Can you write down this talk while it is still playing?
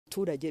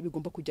abaturage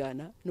bigomba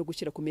kujyana no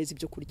gushyira ku meza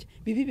ibyo kurya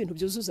bibi ibintu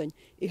byuzuzanye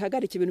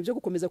ihagarika ibintu byo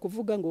gukomeza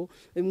kuvuga ngo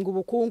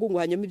ubukungu ngo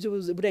hanyuma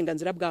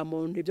iby'uburenganzira bwa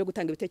muntu ibyo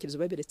gutanga ibitekerezo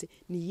baberetse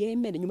ni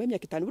yemere nyuma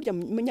y'imyaka 5 burya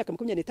mu myaka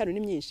 25 ni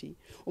myinshi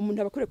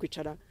umuntu abakore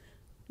kwicara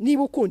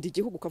niba ukunda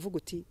igihugu kavuga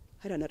uti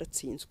hari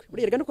naratsinzwe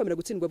burya no kwemera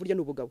gutsindwa burya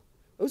n'ubugabo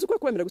uzi ko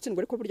kwemera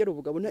gutsindwa ariko burya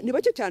n'ubugabo ni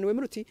bake cyane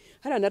wemera uti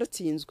hari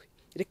naratsinzwe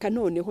reka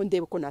noneho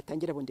ndebe ko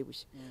natangira bundi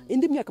bushya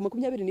indi myaka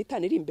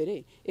 25 iri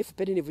imbere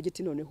FPR nivuga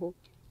iti noneho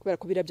kubera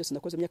ko bira byose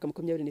nakoze myaka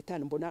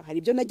 25 mbona hari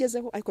ibyo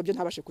nagezeho ariko byo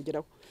ntabashe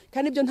kugeraho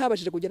kandi ibyo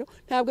ntabashije kugeraho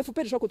ntabwo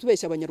FPR ishobora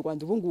kutubeshya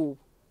abanyarwanda ubu ngubu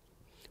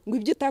ngo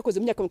ibyo takoze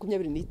myaka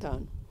 25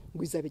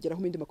 ngo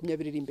izabigeraho mindi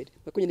 20 iri imbere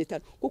 25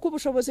 kuko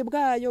ubushobozi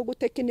bwayo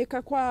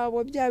gutekinika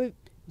kwabo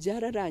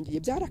byararangiye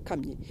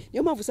byarakamye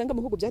niyo mpamvu usanga mu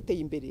bihugu byateye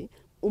imbere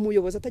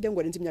umuyobozi atajya ngo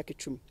arenze imyaka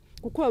 10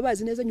 kuko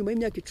abazi neza nyuma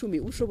y'imyaka 10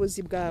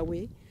 ubushobozi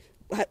bwawe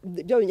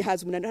byo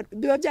haza umunana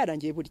biba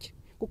byarangiye burya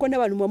kuko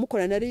n'abantu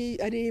mukorana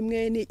ari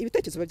imwe ni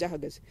ibitekerezo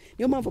byahagaze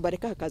niyo mpamvu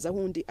bareka hakaza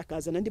hundi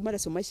akazana andi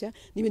maraso mashya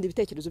n'ibindi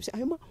bitekerezo bya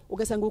hanyuma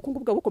ugasanga ubukungu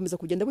bwabo bukomeza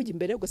kugenda bujya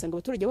imbere ugasanga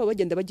abaturage babo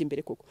bagenda bajya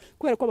imbere koko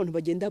kubera ko abantu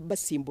bagenda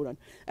basimburana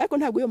ariko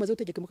ntabwo iyo maze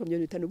utegeka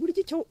 25 burya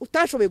icyo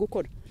utashoboye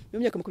gukora mu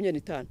myaka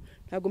 25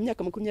 ntabwo mu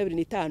myaka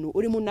 25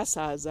 uri mu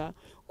nasaza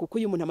kuko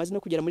uyu muntu amaze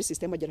no kugera muri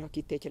system agera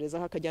hakitekereza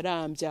hakajya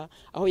arambya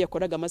aho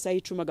yakoraga amasaha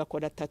 10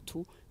 agakora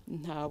 3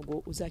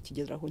 ntabwo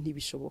uzakigeraho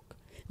ntibishoboka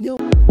niyo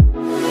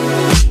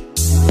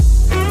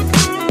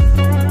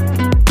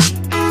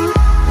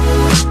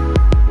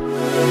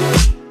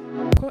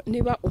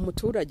niba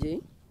umuturage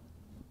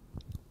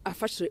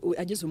afashe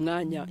agize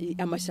umwanya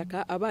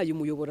amashyaka abaye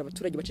umuyobora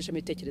abaturage bacisha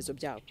ibitekerezo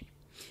byabo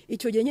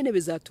icyo gihe nyene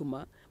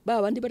bizatuma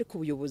babandi bari ku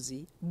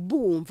buyobozi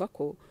bumva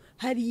ko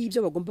hari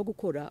ibyo bagomba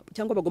gukora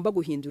cyangwa bagomba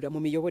guhindura mu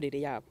miyoborere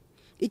yabo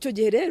icyo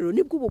gihe rero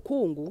nibwo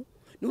ubukungu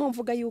niho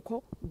mvuga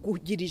yuko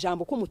kugira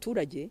ijambo ko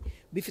umuturage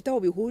bifite aho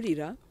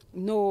bihurira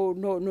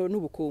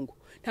n'ubukungu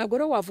ntabwo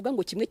rero wavuga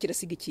ngo kimwe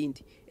kirasiga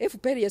ikindi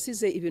FPR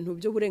yasize ibintu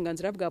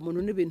by'uburenganzira bwa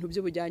muntu n'ibintu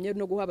by'ubujyanye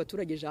no guha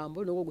abaturage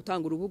ijambo no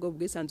gutanga urubuga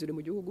bw'isanzure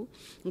mu gihugu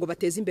ngo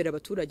bateze imbere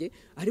abaturage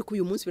ariko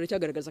uyu munsi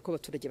biracyagaragaza ko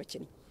abaturage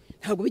bakennye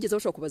ntabwo bigeze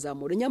bashobora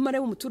kubazamura nyamara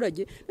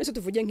umuturage nese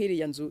tuvuge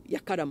nk'iriya nzu ya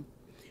Karama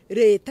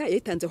leta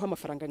yatanzeho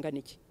amafaranga angana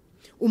iki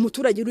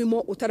umuturage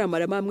urimo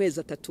utaramarama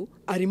amezi 3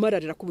 arimo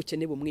ararira ku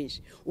bukene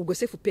bumwije ubwo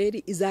FPR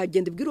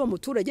izagenda ibwira uwo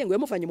muturage ngo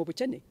yamuvanye mu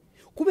bukene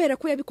kubera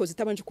ko yabikoze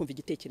itabanje kumva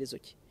igitekerezo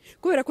cye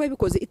kubera ko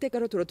yabikoze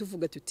itekaro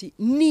turatuvuga tuti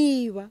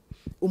niba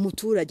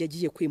umuturage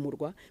agiye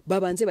kwimurwa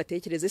babanze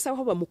batekereze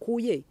saho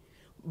bamukuye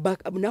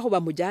naho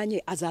bamujyanye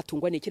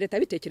azatungwa n'iki leta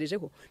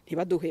bitekerejeho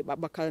ntibaduhe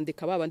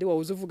bakandika babandi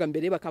wawuze uvuga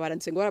mbere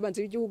bakabaranditse ngo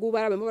barabanze igihugu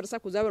barabemo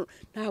barasakuza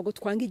ntabwo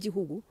twanga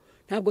igihugu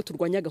ntabwo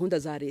turwanya gahunda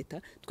za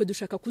leta twe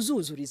dushaka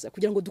kuzuzuriza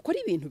kugira ngo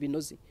dukore ibintu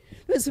binoze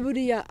wese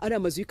buriya ari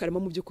amazu y'Ikarama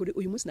mu by'ukuri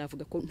uyu munsi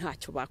navuga ko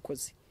ntacyo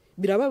bakoze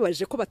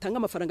birababaje ko batanga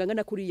amafaranga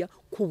angana kuriya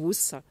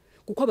kubusa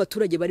kuko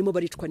abaturage barimo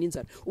baricwa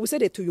n'inzara ubuse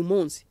leta uyu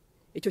munsi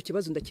icyo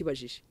kibazo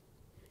ndakibajije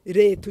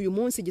leta uyu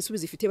munsi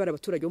igisubizo ifite bara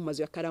abaturage mu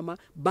mazu ya Karama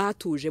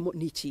batujemo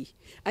niki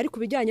ariko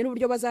bijyanye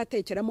n'uburyo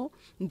bazatekeramo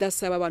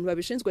ndasaba abantu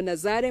babishinzwe na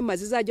zarema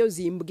zizajya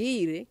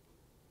zimbwire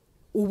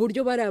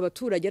uburyo bari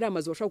abaturage ari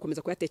amazu bashaka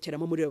gukomeza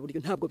kuyatekeramo muri ubu buryo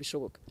ntabwo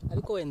bishoboka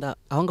ariko wenda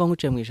aho ngaho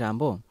nkuciye mu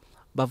ijambo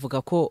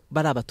bavuga ko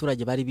bari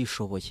abaturage bari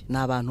bishoboye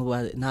n'abantu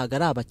ntago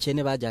ari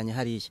abakene bajyanye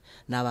hariya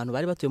n'abantu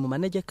bari batuye mu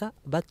manegeka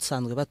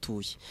basanzwe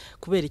batuye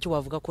kubera icyo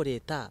wavuga ko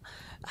leta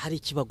hari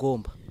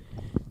ikibagomba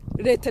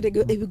leta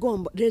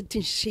ibigomba leta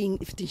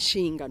ifite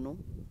inshingano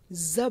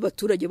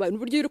z'abaturage ba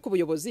n'uburyo iri ku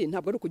buyobozi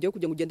ntabwo ari kujya ngo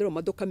ugendere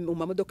mu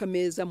mamodoka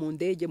meza mu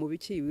ndege mu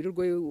biki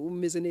wirirwe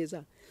umeze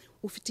neza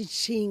ufite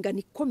inshingano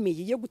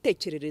ikomeye yo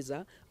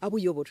gutekerereza abo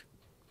uyobora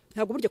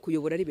ntabwo burya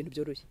kuyobora ari ibintu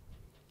byoroshye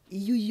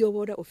iyo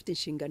uyobora ufite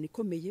inshingano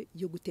ikomeye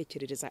yo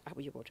gutekerereza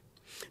abayobora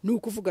ni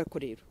ukuvuga ko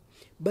rero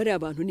bari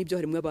abantu nibyo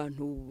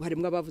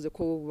harimo abavuze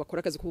ko bakora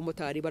akazi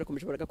k'ubumotari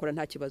barakomeje baragakora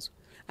nta kibazo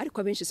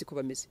ariko abenshi siko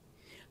bameze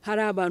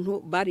hari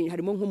abantu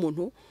harimo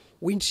nk'umuntu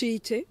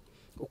w'incike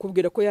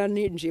ukubwira ko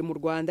yaninjiye mu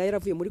Rwanda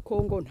yaravuye muri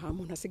Kongo nta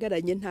muntu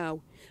asigaranye ntawe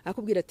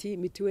akubwira ati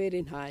mitiwere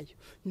ntayo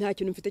nta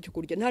kintu mfite cyo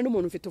kurya nta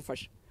n'umuntu ufite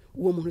ufasha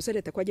uwo muntu se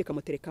leta kwagiye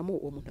kamuterekamo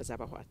uwo muntu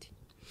azabaho ati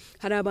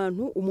hari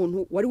abantu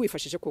umuntu wari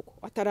wifashije koko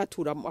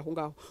ataratura aho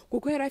ngaho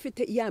kuko yari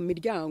afite ya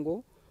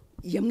miryango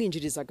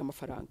yamwinjirizaga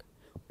amafaranga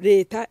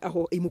leta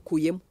aho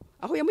imukuyemo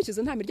aho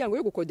yamukize nta miryango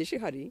yo gukodesha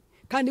ihari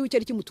kandi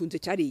w'icyari kimutunze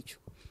cyari icyo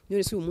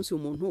none se uyu munsi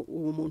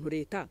uwo muntu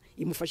leta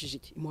imufashije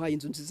iki imuhaye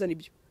inzu nziza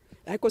nibyo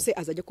ariko se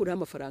azajya kuraho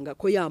amafaranga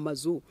ko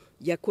yamazu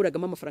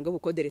yakuragamo amafaranga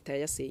y'ubukode leta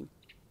yayasenye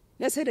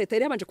nese leta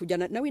yari yabanje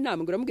kujyana nawe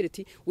inama ngo uramubwira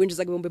ati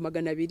winjizaga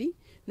 200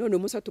 none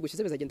umunsi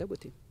watugushyize bizagenda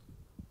gute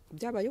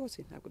byabaye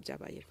hose ntabwo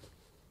byabaye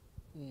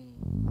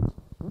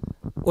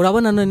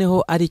urabona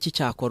noneho ari iki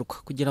cyakorwa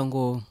kugira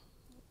ngo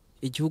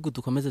igihugu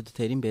dukomeze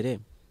dutere imbere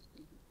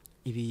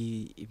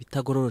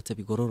ibitagororotse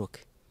bigororoke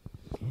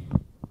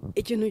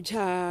ikintu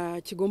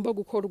kigomba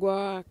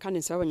gukorwa kandi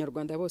nsaba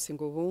abanyarwanda bose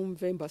ngo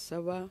bumve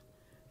mbasaba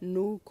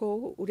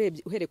nuko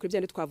uhereye kuri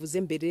byane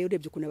twavuze mbere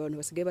urebye ukuntu abantu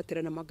basigaye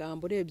baterana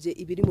amagambo urebye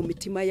ibiri mu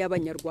mitima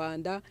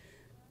y'abanyarwanda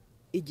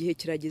igihe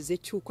kirageze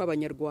cy'uko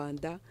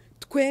abanyarwanda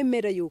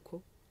twemera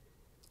yuko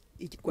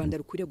Rwanda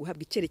rukwiriye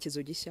guhabwa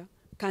icyerekezo gishya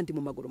kandi mu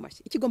maguru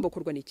mashya. Ikigomba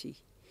gukorwa n'iki?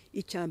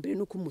 Icyambere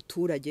nuko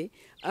umuturage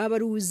aba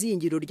ari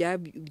uzingiro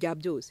rya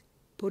byose.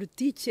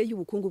 Politike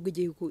y'ubukungu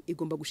bw'igihugu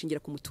igomba gushingira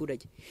ku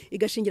muturage,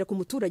 igashingira ku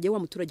muturage, wa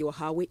muturage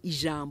wahawe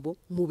ijambo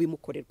mu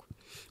bimukorerwa.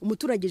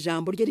 Umuturage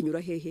ijambo rye rinyura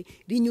hehe?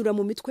 Rinyura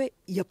mu mitwe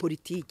ya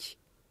politiki,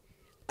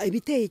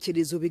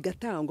 ibitekerezo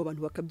bigatangwa,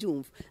 abantu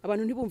bakabyumva.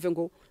 Abantu ntibumve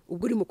ngo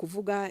ubwo urimo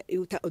kuvuga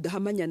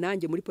udahamanya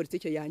nanjye muri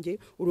politike yanjye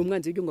uri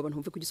umwanzi w'igihugu, abantu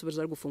bumve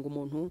kugisubiza ari gufunga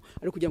umuntu,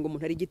 ari kugira ngo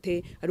umuntu ari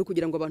gite, ari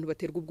kugira ngo abantu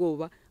baterwe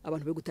ubwoba,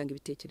 abantu be gutanga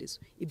ibitekerezo.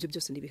 Ibyo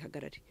byose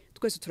nibihagarare.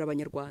 Twese turi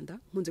abanyarwanda,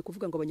 nkunze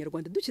kuvuga ngo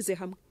abanyarwanda dukize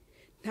hamwe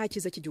nta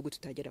kiza cy'igihugu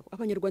tutageraho.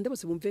 Abanyarwanda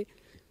bose bumve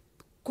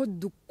ko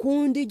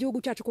dukunda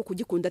igihugu cyacu, ko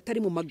kugikunda atari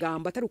mu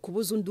magambo, atari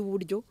ukubuza undi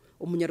uburyo.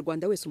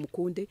 Umunyarwanda wese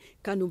umukunde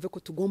kandi umve ko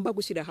tugomba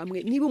gushyira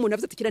hamwe. Niba umuntu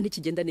avuze ati kira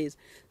ntikigenda neza,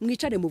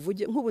 mwicare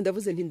muvuge. Nk'ubu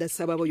ndavuze nti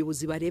ndasaba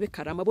abayobozi barebe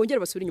Karama, bongere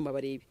basubire inyuma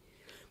barebe,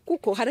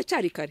 kuko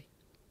haracyari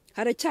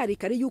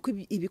kare yuko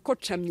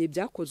ibikocamye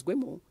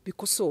byakozwemo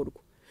bikosorwa.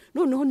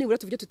 Noneho nibura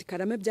tuvuge tuti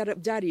Karama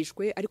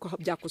byarishwe ariko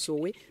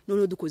byakosowe,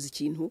 noneho dukoze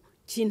ikintu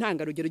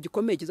cy'intangarugero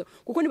gikomeye kiza,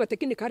 kuko niba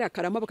tekinika hari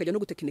Karama bakajya no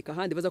gutekinika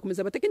ahandi,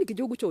 bazakomeza abatekinika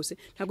igihugu cyose.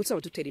 Ntabwo tuzaba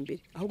dutera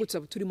imbere, ahubwo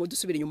tuzaba turimo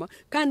dusubira inyuma.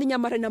 Kandi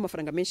nyamara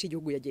n'amafaranga menshi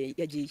igihugu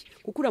yagiye,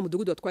 kuko uriya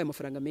mudugudu watwaye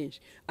amafaranga menshi,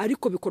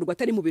 ariko bikorwa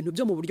atari mu bintu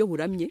byo mu buryo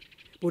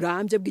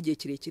burambye bw'igihe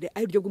kirekire,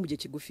 ari byo bwo mu gihe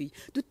kigufi.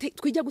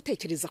 Twijya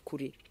gutekereza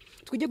kure,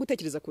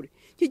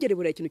 kigere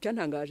buriya ikintu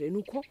cyantangaje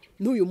nuko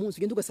n'uyu munsi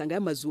ugenda ugasanga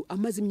y'amazu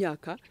amaze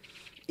imyaka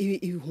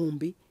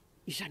ibihumbi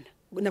 100,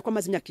 nako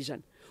amaze imyaka 100,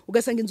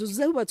 ugasanga inzu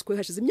zubatswe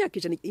hashize imyaka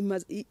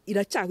 100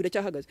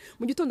 iracyahagaze.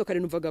 Mu gitondo kare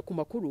numvaga ku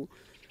makuru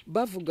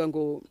bavuga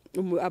ngo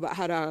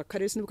hari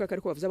akarere sinibuka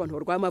kare ko bavuze abantu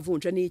barwaye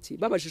amavunja n'iki,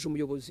 babajije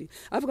umuyobozi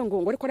avuga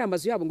ngo ariko ari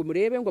amazu yabo ngo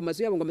murebe ngo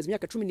amazu yabo ngo amaze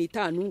imyaka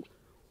 15.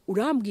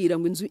 Urambwira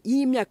ngo inzu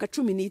y'imyaka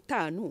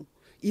 15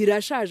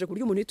 irashaje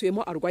kurya umuntu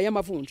yituyemo arwaye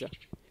amavunja?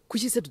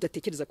 Kuki se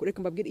tudatekereza kureka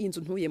mbabwira iyi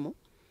nzu ntuyemo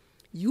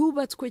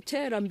yubatswe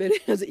kera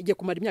mbere igiye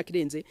kumara imyaka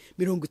irenze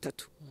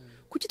 30.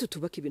 Kuki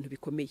tutubaka ibintu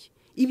bikomeye,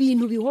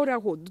 ibintu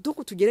bihoraho? Duko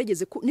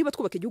tugerageze niba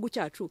twubaka igihugu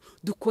cyacu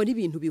dukora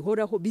ibintu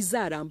bihoraho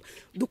bizaramba,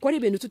 dukora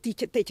ibintu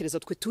tutitekereza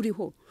twe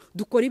turiho,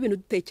 dukora ibintu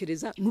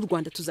dutekereza n'u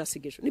Rwanda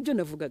tuzasigeje. Nibyo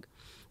navugaga,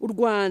 u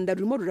Rwanda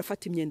rurimo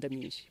rurafata imyenda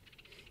myinshi.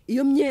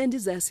 Iyo myenda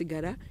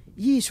izasigara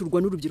yishurwa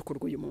n'urubyiruko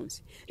rw'uyu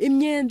munsi.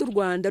 Imyenda u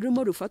Rwanda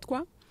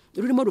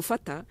rurimo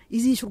rufata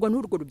izishyurwa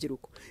n'urwo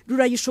rubyiruko,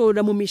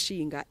 rurayishora mu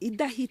mishinga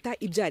idahita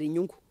ibyara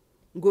inyungu,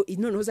 ngo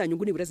noneho za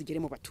nyungu nibura zigere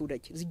mu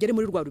baturage, zigere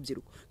muri rwa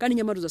rubyiruko, kandi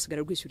nyamara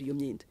uzasigara rwishyura iyo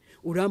myenda.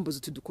 Urambuza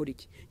tudukora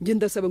iki? Nge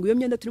ndasaba ngo iyo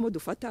myenda turimo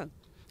dufata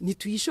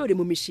nituyishore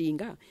mu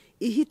mishinga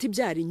ihita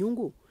ibyara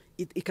inyungu,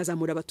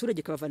 ikazamura abaturage,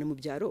 ikabavana mu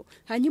byaro.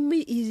 Hanyuma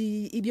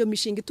ibyo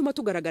mishinga ituma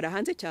tugaragara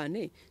hanze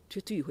cyane twe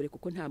tuyihore,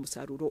 kuko nta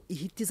musaruro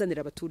ihita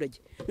izanira abaturage.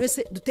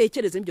 Wese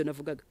dutekereze n'ibyo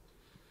navugaga.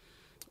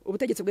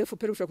 Ubutegetsi bwa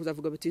FPR bushaka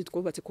kuzavuga buti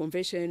twubatse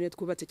convention,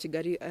 twubatse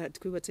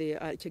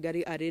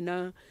Kigali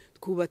Arena,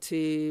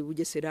 twubatse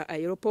Bugesera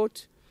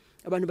Airport,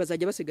 abantu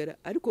bazajya basigara,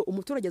 ariko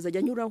umuturage azajya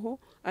anyuraho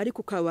ari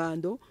ku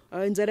kabando,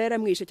 inzara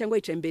yaramwishe cyangwa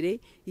yicaye imbere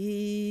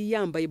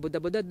yambaye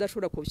bodaboda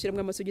adashobora kubishyiramo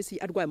amasogisi,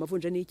 arwaye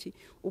amavunja n'iki.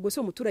 Ubwo se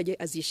umuturage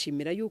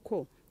azishimira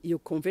yuko iyo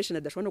convention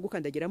adashobora no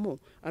gukandagiramo,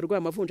 arwaye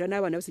amavunja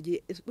n'abana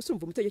basigiye?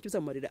 Usumva umutegeko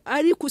uzamumarira.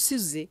 Ariko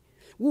usize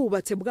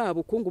wubatse bwa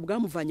bukungu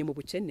bwamuvanye mu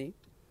bukene,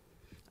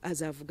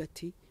 azavuga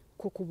ati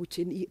koko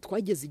ubukene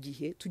twageze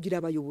igihe tugira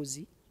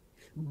abayobozi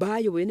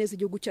bayoboye neza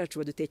igihugu cyacu,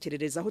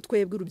 badutekererezaho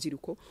twebwe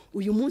urubyiruko.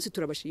 Uyu munsi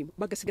turabashima,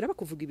 bagasigara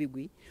bakuvuga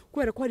ibigwi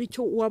kubera ko hari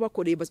icyo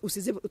wabakoreye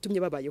usize utumye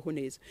babayeho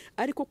neza.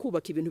 Ariko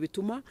kubaka ibintu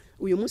bituma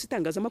uyu munsi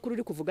itangazamakuru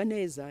uri kuvuga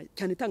neza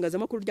cyane,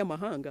 itangazamakuru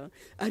ry'amahanga,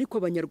 ariko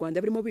abanyarwanda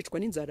barimo bicwa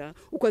n'inzara,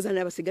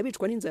 ukazana abasiga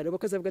bicwa n'inzara,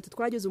 bakazavuga ati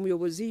twageze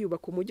umuyobozi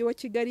yubaka umujyi wa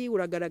Kigali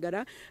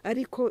uragaragara,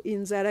 ariko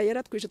inzara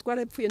yaratwishe,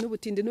 twarapfuye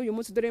n'ubutindi, n'uyu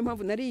munsi dore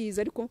impamvu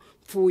nariyize ariko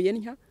mpfuye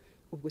ntya.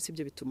 Ubwo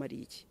sibyo bituma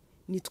ari iki?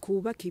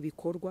 Nitwubaka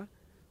ibikorwa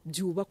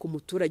byubaka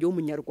umuturage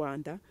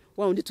w'umunyarwanda,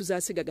 wa wundi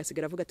tuzasiga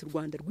agasigara avuga ati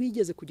Rwanda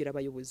rwigeze kugira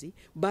abayobozi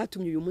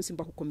batumye uyu munsi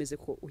mbahukomeze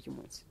ko uyu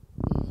munsi.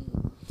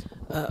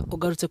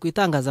 Ugarutse ku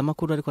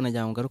itangazamakuru, ariko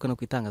najya ngaruka no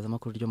ku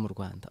itangazamakuru ryo mu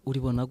Rwanda,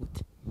 uribona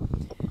gute?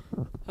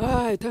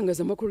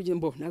 Itangazamakuru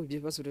ry'imbo nawe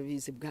ibibazo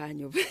urabizi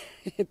bwanyu.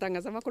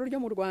 Itangazamakuru ryo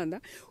mu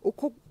Rwanda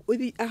uko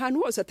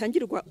ahantu hose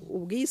atangirwa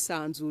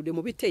ubwisanzure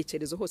mu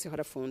bitekerezo hose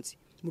harafunze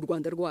mu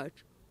Rwanda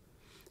rwacu.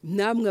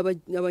 Namwe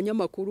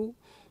abanyamakuru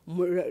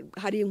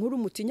hari inkuru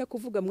mutinya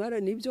kuvuga mwara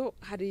nibyo,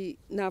 hari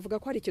navuga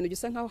ko hari ikintu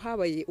gisa nkaho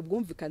habaye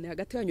ubwumvikane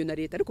hagati yanyu na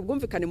leta, ariko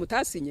ubwumvikane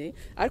mutasinye,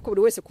 ariko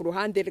buri wese ku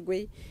ruhande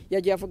rwe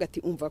yagiye avuga ati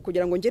umva,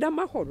 kugira ngo ngire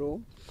amahoro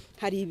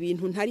hari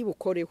ibintu ntari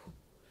bukoreho,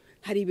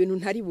 hari ibintu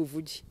ntari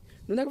buvuge.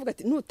 None akavuga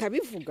ati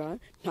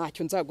nutabivuga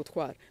ntacyo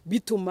nzagutwara.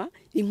 Bituma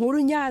inkuru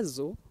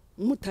nyazo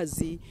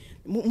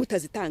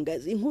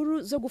mutazitangaza,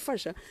 inkuru zo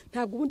gufasha.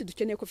 Ntabwo ubundi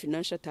dukeneye ko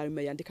Financial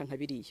Times yandika nka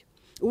biriya.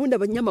 Ubundi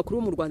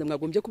abanyamakuru mu Rwanda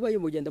mwagombye kuba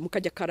mugenda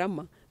mukajya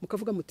Karama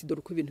mukavuga muti dore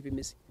uko ibintu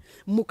bimeze,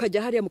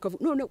 mukajya hariya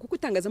mukavuga none kuko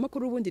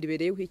itangazamakuru ubundi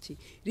ribereyeho iki?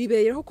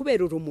 Ribereyeho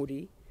kubera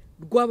urumuri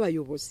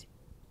rw'abayobozi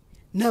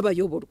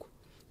n'abayoborwa,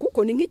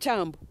 kuko ni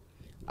nk'icyambu.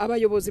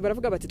 Abayobozi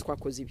baravuga bati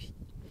twakoze ibi,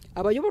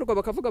 abayoborwa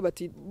bakavuga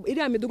bati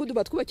iriya midugudu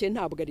batwubakiye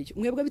ntabwo ariyo,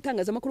 mwebwe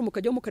bitangazamakuru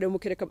mukajyaho mukareba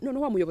mukereka,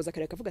 noneho wa muyobozi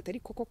akareka avuga ati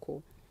ariko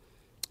koko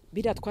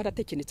biriya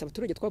twaratekenetse,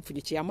 abaturage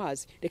twapfunyikiye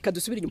amazi, reka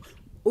dusubire inyuma.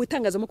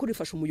 Itangazamakuru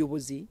rifasha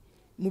umuyobozi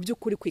mu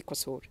by'ukuri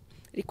kwikosora,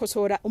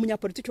 rikosora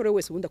umunyapolitiki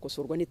wese ubundi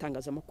akosorwa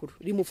n'itangazamakuru,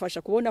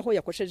 rimufasha kubona aho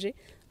yakosheje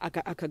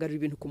akagarura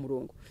ibintu ku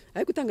murongo.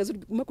 Ariko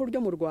itangazamakuru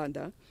ryo mu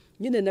Rwanda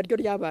nyine naryo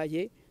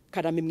ryabaye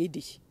karame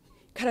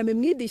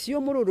mwidishyi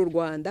yo muri uru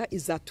Rwanda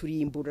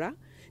izaturimbura.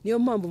 Niyo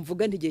mpamvu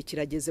mvuga ntigiye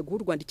kirageze guha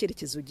u Rwanda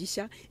icyerekezo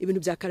gishya,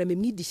 ibintu bya karame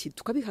mwidishyi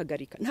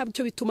tukabihagarika.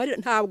 Ntabwo bituma,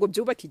 ntabwo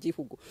byubaka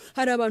igihugu.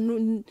 Hari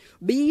abantu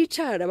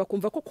biyicara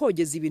bakumva ko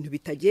kogeza ibintu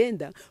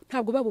bitagenda,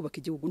 ntabwo babubaka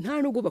igihugu, nta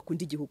nubwo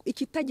bakunda igihugu.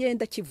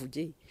 Ikitagenda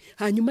kivuge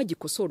hanyuma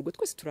gikosorwe.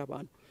 Twese turi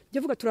abantu,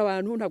 byavuga turi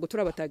abantu, ntabwo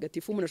turi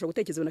abatagatifu. Umuntu ashobora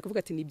gutekereza akavuga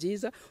ati ni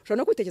byiza, ushobora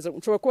no gutekereza,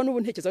 ushobora kuba n'ubu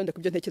ntekereza wenda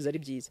kubyo ntekereza ari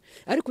byiza,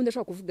 ariko undi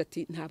ashobora kuvuga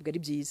ati ntabwo ari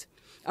byiza,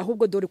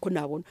 ahubwo dore ko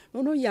nabona.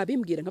 Noneho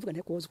yabimbwira nkavuga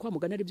nti koza kwa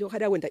mugana ari byo,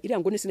 hari wenda iriya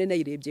ngo nisi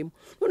nayirebyemo.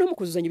 Noneho mu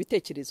kuzuzanya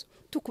ibitekerezo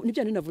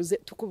nibyo navuze,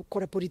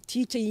 tukora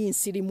politike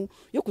y'insirimu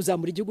yo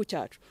kuzamura igihugu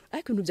cyacu.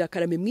 Ariko ibintu bya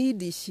karame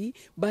mwidishyi,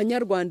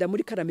 banyarwanda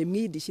muri karame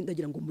mwidishyi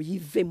ndagira ngo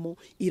muyivemo,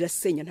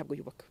 irasenya ntabwo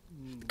yubaka.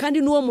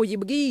 Kandi n'uwo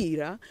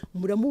muyibwira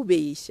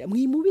muramubeshya,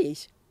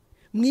 mwimubeshya.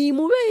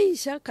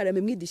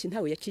 Karame mwidishyi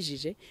ntawe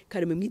yakijije,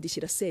 karame mwidishyi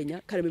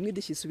irasenya, karame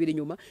mwidishyi isubira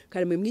inyuma,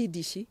 karame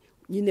mwidishyi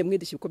nyine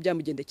mwidishyi uko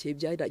byamugendekeye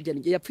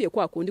yapfuye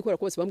kwa kundi kora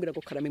kose bambwira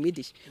ngo karame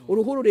mwidishyi,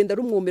 uruhu rurenda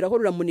rumwumira aho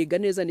ruramuniga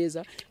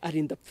neza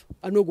arinda apfa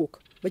anogoka.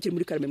 Bakiri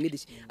muri karame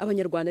mwidishyi.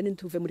 Abanyarwanda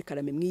nituve muri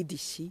karame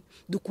mwidishyi,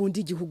 dukunda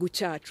igihugu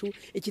cyacu,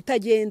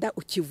 ikitagenda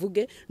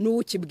ukivuge,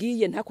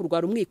 n'ukibwiye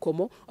ntakurwara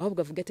umwikomo,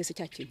 ahubwo avuga ati se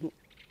cya kintu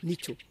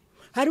nicyo.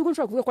 Hari ubwo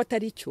nshobora kuvuga ko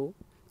atari cyo,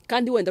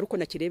 kandi wenda ruko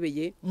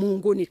nakirebeye mu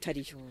nguni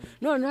itariyo.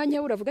 None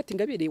hanya uravuga ati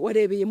Ingabire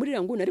warebeye muri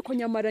iriya nguni, ariko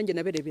nyamara njye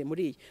naberebeye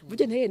muri iyi.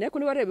 Vuge nteye ariko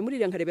niba warebeye muri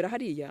iriya nkarebera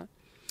hariya,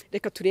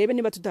 reka turebe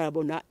niba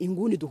tutabona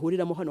inguni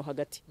duhuriramo hano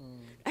hagati.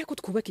 Ariko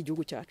twubake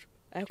igihugu cyacu.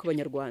 Ariko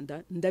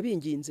abanyarwanda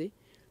ndabinginze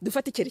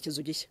dufate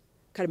icyerekezo gishya.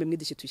 Karame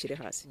mwidishyi tuyishyire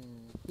hasi.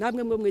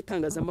 Namwe mwe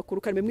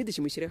mwitangazamakuru karame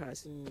mwidishyi mushyire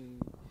hasi.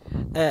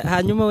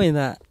 Hanyuma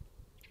wenda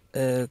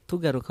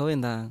tugaruka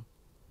wenda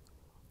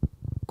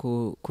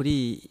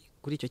kuri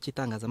icyo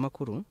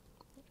cy'itangazamakuru,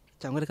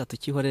 cyangwa reka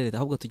tukihorerera,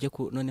 ahubwo tujye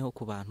noneho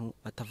ku bantu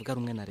batavuga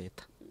rumwe na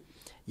leta,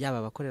 yaba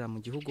abakorera mu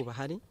gihugu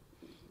bahari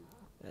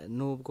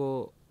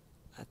nubwo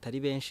atari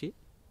benshi,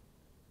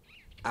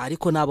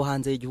 ariko nabo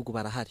hanze y'igihugu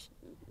barahari,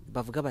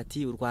 bavuga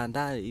bati u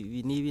Rwanda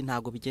ibi nibi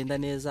ntago bigenda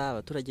neza,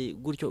 abaturage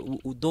gutyo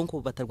donc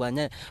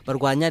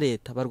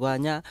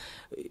barwanya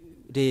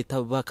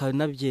leta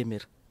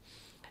bakanabyemera.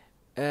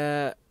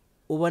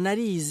 Ubona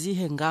ari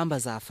izihe ngamba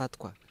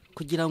zafatwa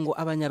kugira ngo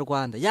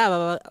abanyarwanda,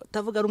 yaba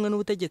batavuga rumwe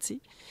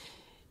n'ubutegetsi,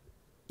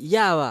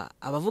 yaba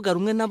abavuga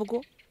rumwe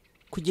nabwo,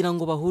 kugira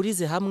ngo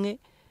bahurize hamwe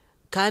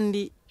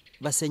kandi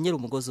basenyera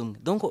umugozi umwe,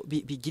 donc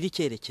bigira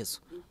icyerekezo?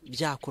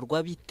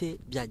 Byakorwa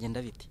bite,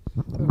 byagenda bite?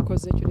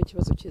 Urakoze, icyo ni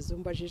ikibazo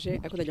kizumbajije,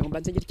 ariko ndagira ngo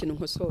mbanze ngira ikintu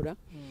nkosora.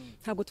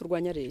 Ntabwo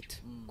turwanya leta,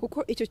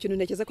 kuko icyo kintu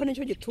ntekereza ko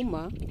nicyo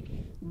gituma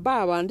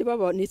babandi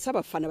nitse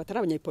abafana batari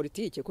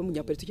abanyapolitike, ko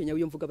umunyapolitike nyawe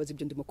yumvuga bazi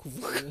ibyo ndimo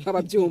kuvuga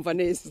ababyumva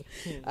neza.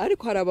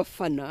 Ariko hari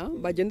abafana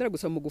bagendera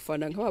gusa mu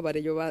gufana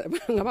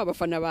nk'aba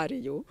bafana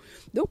bareyo,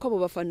 donc abo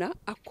bafana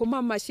akoma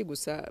amashyi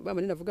gusa,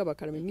 bamwe navuga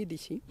bakarame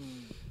mwidishyi,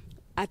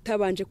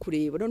 atabanje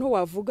kureba. Noneho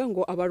wavuga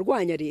ngo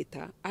abarwanya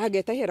leta,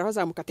 ahagahita ahera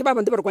azamuka ati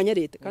babandi barwanya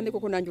leta, kandi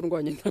koko nanjye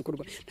urwanya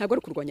ntabwo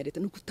ari kurwanya leta,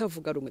 nuko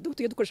utavuga rumwe.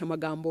 Tujye dukoresha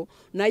amagambo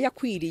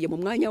nayakwiriye mu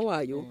mwanya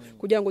wayo,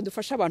 kugira ngo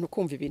dufashe abantu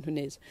kumva ibintu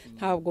neza.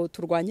 Ntabwo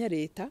turwanya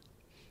leta,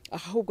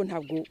 ahubwo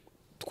ntabwo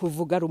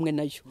kuvuga rumwe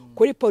nayo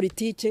kuri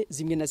politike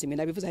zimwe na zimwe.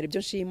 Nabivuze hari ibyo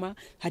nshima,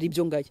 hari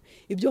ibyo ngaya.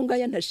 Ibyo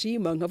ngaya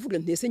ntashima nkavuga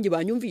ntese ngi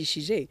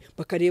banyumvishije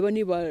bakareba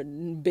niba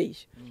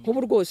mbeye.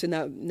 Nk'ubu rwose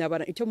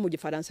icyo mu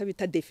gifaransa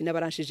bita defi,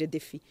 nabaranshije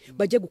defi,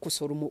 bajye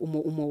gukosora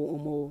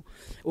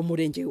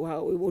umurenge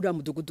wa uriya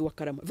mudugudu wa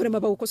Karama,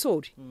 vraiment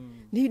bawukosore.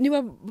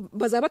 Niba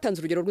bazaba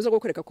batanze urugero rwiza rwo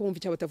kwereka ko bumva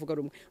icyo batavuga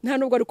rumwe, nta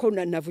nubwo ariko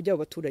navugira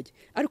abo baturage,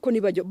 ariko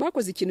niba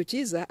bakoze ikintu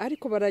cyiza,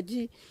 ariko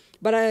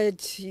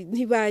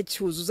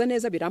ntibacyuzuza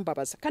neza,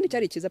 birambabaza. Kandi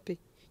cyari cyiza pe,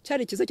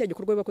 cyari cyiza cya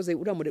gikorwa bakoze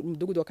uriya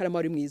mudugudu wa Karama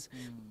wari mwiza.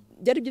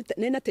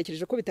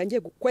 Natekereje ko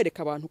bitangiye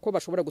kwereka abantu ko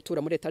bashobora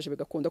gutura muri etaje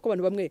bigakunda, ko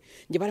abantu bamwe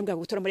nge barambwira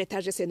gutura muri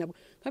etaje se nabo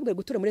babwira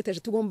gutura muri etaje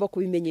tugomba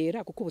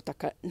kubimenyera, kuko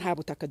nta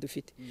butaka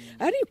dufite.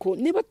 Ariko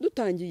niba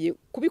dutangiye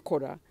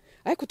kubikora,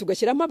 ariko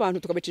tugashyiramo abantu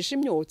tukabacisha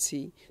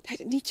imyotsi,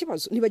 ni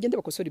ikibazo. Nibagende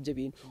bakosora ibyo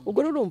bintu.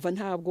 Ubwo rero urumva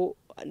ntabwo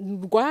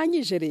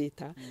rwanyije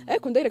leta,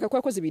 ariko ndareka ko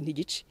yakoze ibintu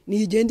igice,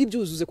 nigenda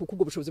ibyuzuze, kuko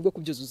ubwo bushobozi bwo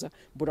kubyuzuza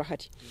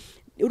burahari.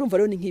 Urumva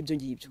rero ni nk'ibyo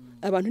ngibyo.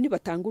 Abantu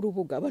nibatanga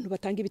urubuga, abantu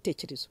batanga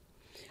ibitekerezo,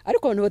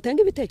 ariko abantu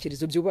batanga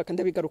ibitekerezo byubaka,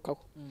 ndabigarukaho.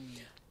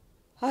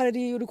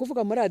 Hari uri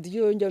kuvuga mu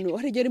radio njyano,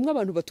 hari igihe rimwe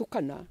abantu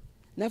batukana,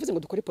 navuze ngo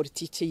dukore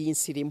politike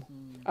y'insirimu.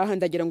 Aha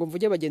ndagira ngo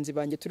mvuge abagenzi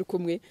banjye turi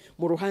kumwe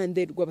mu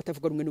ruhande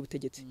rw'abatavuga rumwe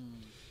n'ubutegetsi.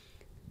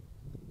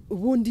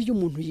 Ubundi iyo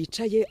umuntu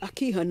yicaye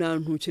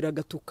akihanantukira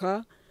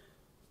agatuka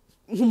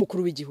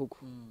nk'umukuru w'igihugu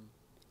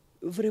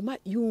vraiment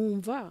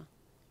yumva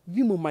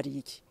bimumariye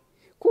iki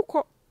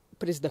kuko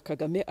perezida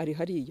Kagame ari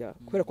hariya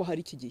kubera ko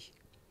hari iki gihe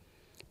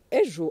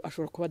ejo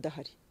ashobora kuba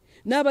adahari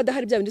naba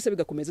adahari bya bindi se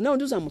bigakomeza nawe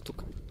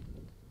uzamutuka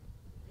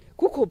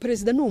kuko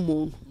perezida ni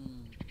umuntu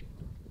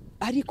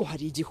ariko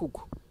hari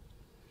igihugu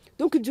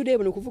donc ibyo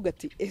ureba no kuvuga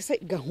ati ese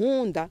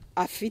gahunda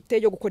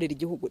afite yo gukorera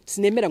igihugu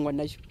sinemeranywa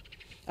nayo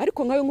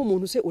ariko nkawe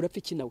nk'umuntu se urapfa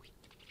iki nawe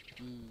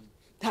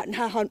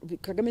nta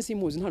Kagame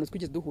simuzi nta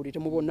twigeze duhurira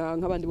mubona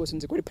nk'abandi bose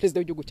nzi ko ari perezida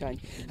w'igihugu cyane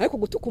ariko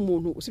gutuka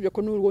umuntu usibye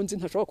ko n'uwo nzi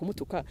ntashobora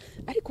kumutuka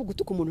ariko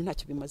gutuka umuntu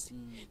ntacyo bimaze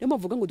niyo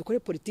mpamvu ngo dukore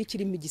politiki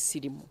irimo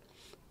igisirimu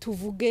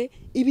tuvuge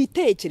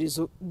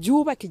ibitekerezo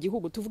byubaka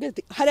igihugu tuvuge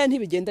ati hariya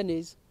ntibigenda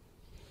neza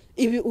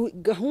ibi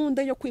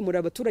gahunda yo kwimura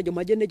abaturage mu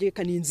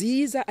magenegeka ni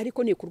nziza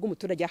ariko ni kurwa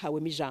umuturage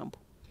yahawemo ijambo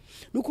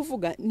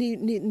nukuvuga ni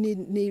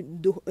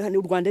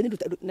Rwanda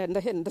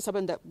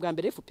ndasaba bwa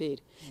mbere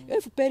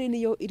FPR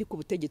niyo iri ku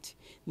butegetsi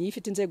ni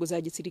ifite inzego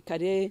za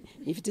gisirikare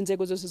ni ifite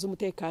inzego zose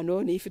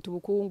z'umutekano ni ifite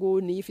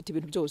ubukungu ni ifite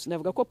ibintu byose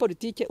navuga ko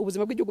politike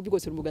ubuzima bw'igihugu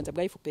bwose mu buganza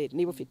bwa FPR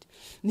nibo ufite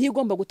ni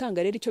igomba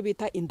gutanga rero icyo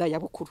bita inda ya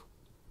bukuru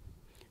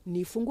ni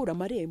ifungura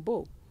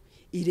amarembo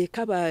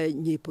ireka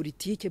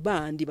abanyepolitike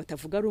bandi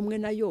batavuga rumwe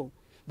nayo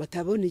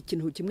batabona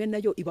ikintu kimwe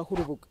nayo ibaho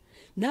urubuga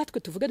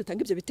natwe tuvuga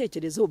dutanga ibyo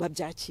bitekerezo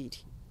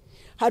babyakiri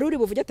hari uri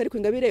buvuge atari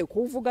kwingabire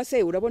kuvuga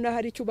se urabona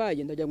hari icyo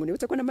ubaye ndagira ngo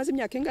nibutse ko namaze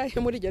imyaka ingahe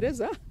muri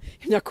gereza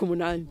imyaka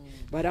 8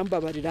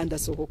 barambabarira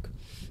ndasohoka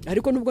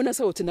ariko nubwo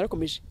nasohotse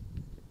narakomeje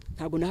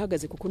ntabwo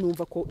nahagaze kuko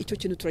numva ko icyo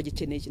kintu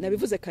turagikeneye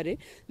nabivuze kare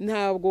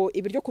ntabwo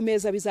ibiryo ku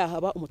meza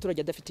bizahaba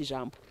umuturage adafite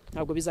ijambo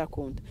ntabwo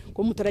bizakunda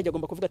ko umuturage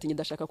agomba kuvuga ati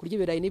ndashaka kurya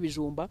ibirayi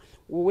n'ibijumba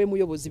wowe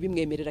muyobozi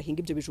bimwemerera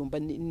hinga ibyo bijumba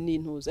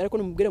n'intuza ariko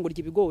numubwire ngo rya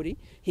ibigori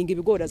hinga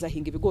ibigori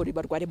azahinga ibigori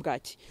barware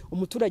bwaki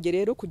umuturage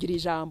rero kugira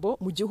ijambo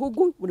mu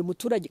gihugu buri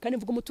muturage kandi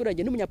mvuga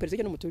umuturage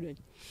n'umunyapolitike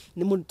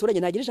n'umuturage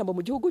nagira ijambo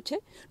mu gihugu cye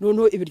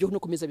noneho ibiryo no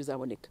kumeza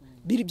bizaboneka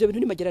ibyo bintu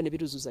nimagerane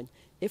biruzuzanya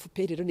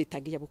FPR rero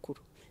nitagiye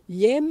bukuru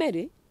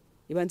yemere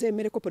ibanze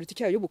yemere ko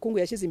politiki yayo y'ubukungu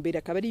yashyize imbere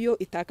akaba ariyo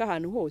itaka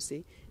ahantu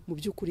hose mu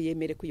by'ukuri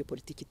yemere ko iyo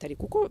politiki itari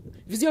kuko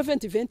vision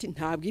 2020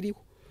 ntabwo iriho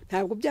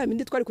ntabwo bya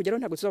bindi twari kugeraho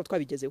ntabwo tuzaba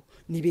twabigezeho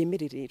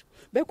nibemere rero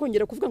be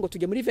kongera kuvuga ngo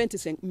tujye muri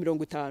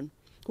 2050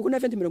 kuko na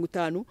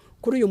 2050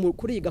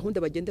 kuri iyi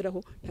gahunda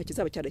bagenderaho nta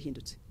kizaba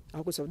cyarahindutse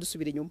ahubwo saba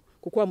dusubira inyuma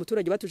kuko wa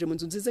muturage batuje mu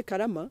nzu nzize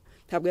Karama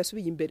ntabwo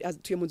yasubiye imbere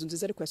atuye mu nzu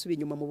nziza ariko yasubiye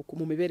inyuma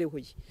mu mibereho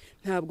ye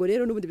ntabwo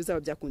rero n'ubundi bizaba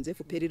byakunze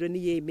FPR rero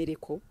niyemere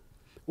ko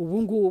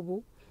ubu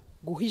ngubu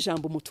guha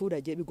ijambo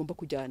umuturage bigomba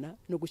kujyana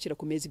no gushyira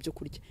ku meza ibyo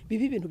kurya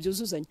bibi ibintu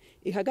byuzuzanya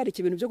ihagarika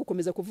ibintu byo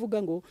gukomeza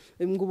kuvuga ngo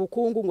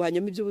ubukungu ngo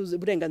hanyuma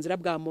iby'uburenganzira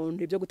bwa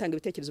muntu ibyo gutanga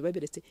ibitekerezo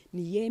baberetse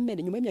ni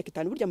yemere nyuma y'imyaka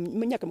 5 burya mu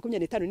myaka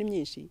 25 ni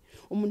myinshi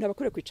umuntu aba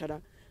akwiye kwicara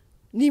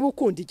niba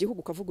ukunda igihugu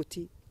ukavuga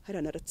uti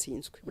hariya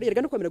naratsinzwe burya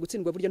rega no kwemera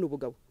gutsindwa burya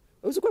n'ubugabo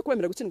uzi ko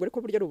kwemera gutsindwa ariko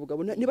burya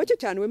n'ubugabo ni bake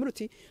cyane wemera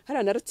uti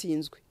hariya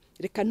naratsinzwe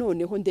reka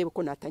noneho ndebe ko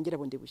natangira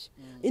bundi bushya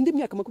indi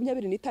myaka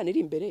 25 iri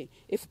imbere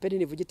FPR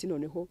nivuga iti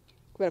noneho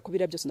kubera ko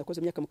bira byose nakoze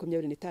imyaka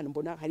 25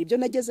 mbona hari ibyo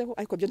nagezeho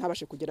ariko byo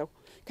ntabashe kugeraho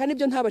kandi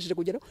ibyo ntabashije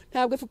kugeraho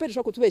ntabwo FPR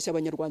ishobora kutubeshya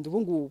abanyarwanda ubu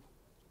ngubu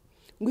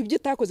ngo ibyo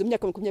takoze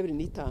imyaka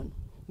 25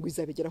 ngo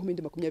izabigeraho mu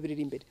 20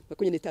 iri imbere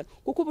 25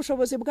 kuko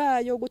ubushobozi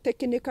bwayo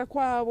gutekinika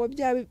kwabo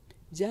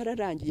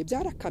byararangiye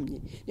byarakamye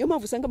niyo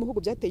mpamvu usanga mu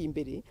bihugu byateye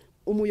imbere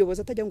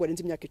umuyobozi atajya ngo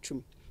arenze imyaka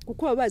 10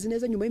 kuko babazi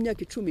neza nyuma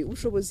y'imyaka 10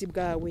 ubushobozi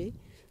bwawe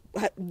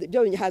byo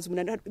haza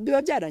umunani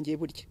biba byarangiye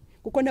burya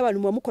kuko n'abantu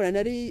bamukorana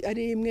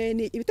ari imwe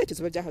ni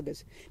ibitekerezo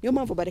byahagaze niyo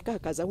mpamvu bareka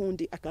hakaza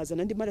hundi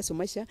akazana andi maraso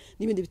mashya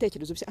n'ibindi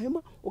bitekerezo bya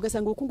hanyuma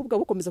ugasanga ubukungu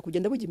bwabo bukomeza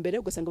kugenda bujya imbere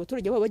ugasanga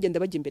abaturage babo bagenda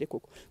bajya imbere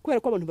koko kubera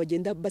ko abantu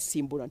bagenda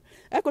basimburana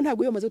ariko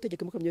ntabwo iyo maze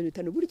gutegeka mu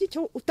 25 buryo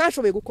icyo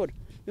utashoboye gukora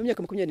mu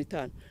myaka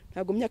 25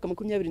 ntabwo mu myaka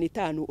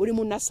 25 uri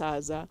mu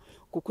nasaza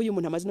kuko uyu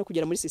muntu amaze no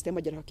kugera muri system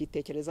agera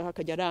hakitekerezaho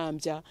akajya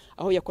arambya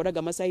aho yakoraga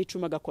amasaha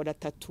 10 agakora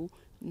 3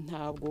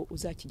 ntabwo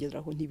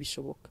uzakigeraho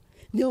ntibishoboka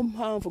niyo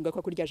mpamvu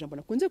ngakwa kuri rya jambo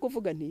nakunze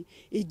kuvuga nti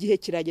igihe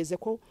kirageze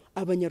ko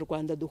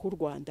abanyarwanda duhu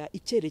Rwanda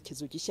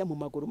icyerekezo gishya mu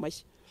maguru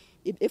mashya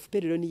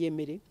FPR rero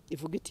niyemere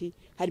ivuga iti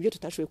hari ibyo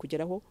tutashoboye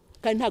kugeraho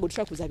kandi ntabwo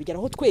dushaka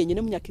kuzabigeraho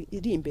twenyine mu myaka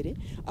iri imbere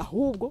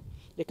ahubwo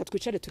reka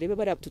twicare turebe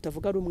bara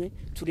tutavuga rumwe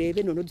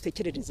turebe none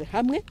dutekerereze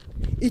hamwe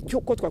icyo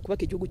ko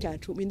twakubaka igihugu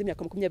cyacu mu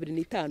myaka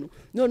 25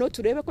 none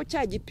turebe ko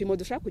cya gipimo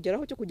dushaka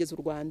kugeraho cyo kugeza u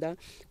Rwanda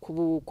ku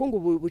bukungu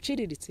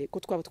buciriritse ko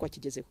twaba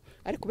twakigezeho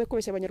ariko be ko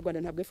beshya abanyarwanda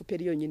ntabwo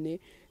FPR yonyine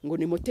ngo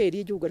ni moteri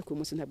y'igihugu ariko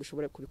uyu munsi ntabwo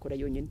ishobora kubikora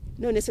yonyine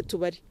none se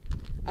tubari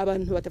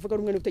abantu batavuga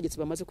rumwe n'ubutegetsi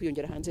bamaze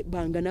kwiyongera hanze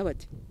bangana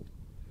bate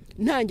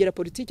ntangera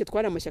politike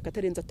twara amashyaka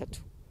atarenza 3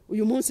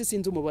 uyu munsi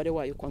sinzi umubare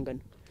wayo kwangana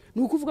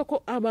nukuvuga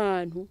ko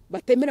abantu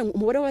batemera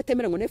umubare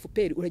watemeranywa na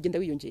FPR uragenda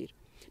wiyongera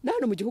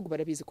nano mu gihugu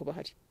barabizi ko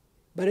bahari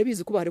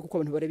kuko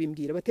abantu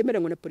barabimbwira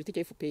batemeranywa na politike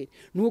ya FPR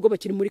nubwo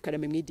bakiri muri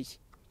Karame mwidishi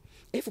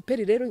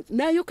FPR rero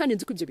nayo kandi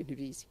nzi ko ibyo bintu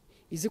bizi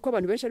izi ko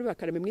abantu benshi ari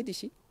bakarame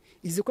mwidishi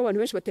izi ko abantu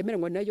benshi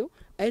batemeranywa nayo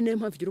ari nayo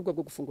mpamvu igira ubwo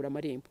bwo gufungura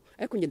amarembo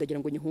ariko ngendagira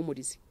ngo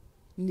nyihumurize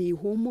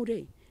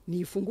nihumure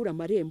nifungura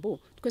amarembo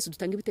twese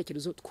dutanga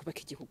ibitekerezo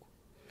twubaka igihugu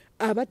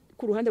aba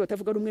ku ruhande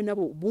batavuga rumwe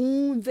nabo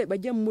bumve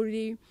bajye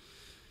muri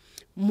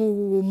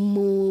mu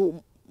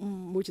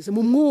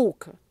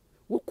mwuka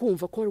wo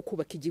kumva ko ari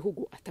kubaka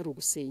igihugu atari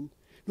ugusenya.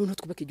 Noneho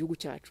twubaka igihugu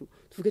cyacu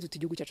tuvuge tuti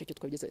igihugu cyacu cyo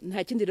twabigeza.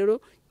 Nta kindi rero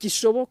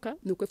gishoboka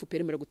nuko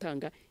FPR emera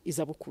gutanga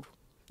izabukuru,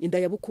 inda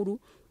yabukuru,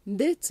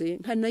 ndetse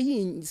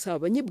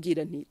nkanayinsaba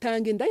nyibwira nti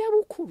tanga inda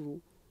yabukuru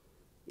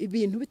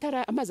ibintu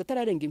bitara amazi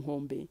atararenga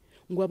inkombe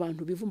ngo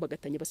abantu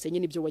bivumbagatanye basenye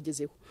nibyo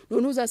wagezeho.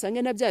 None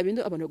uzasange na bya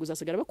bindi abantu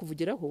baguzasagara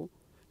bakuvugiraho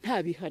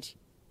nta bihari,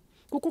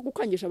 kuko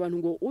gukangisha abantu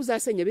ngo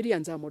uzasenya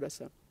biriya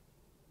nzamurasa.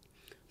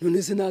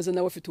 None zinaza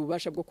nawe afite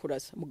ububasha bwo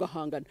kurasa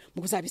mugahangana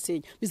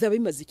muguzabisenya bizaba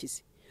bimaze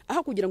ikisi.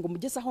 Aho kugira ngo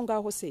mugeze aho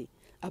ngaho se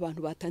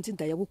abantu batanze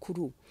inda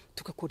yabukuru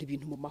tukakora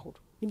ibintu mu mahoro.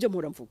 Nibyo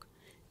mpora mvuga.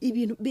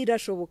 Ibintu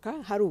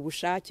birashoboka, hari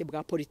ubushake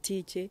bwa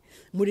politike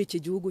muri iki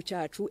gihugu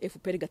cyacu.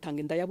 FPR gatanga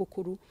inda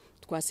yabukuru,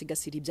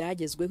 twasigasira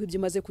ibyagezweho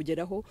ibyimaze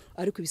kugeraho,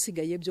 ariko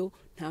ibisigaye byo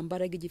nta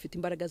mbaraga igifite.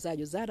 Imbaraga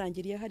zayo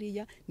zarangiriye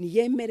hariya, ni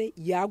yemere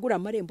yagura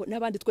amarembo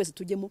n'abandi twese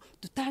tujyemo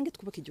dutange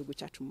twubaka igihugu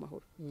cyacu mu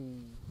mahoro.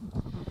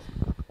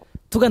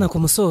 Tugana ku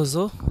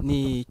musozo,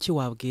 ni iki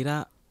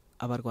wabwira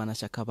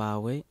abarwanashyaka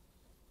bawe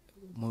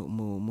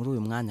muri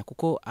uyu mwanya,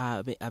 kuko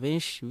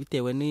abenshi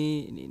bitewe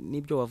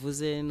n'ibyo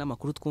wavuze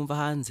n'amakuru twumva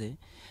hanze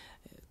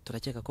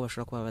turakeka ko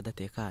bashobora kuba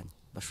badatekanye,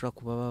 bashobora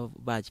kuba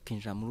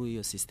bakinjira muri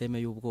iyo systeme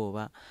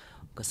y'ubwoba,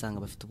 ugasanga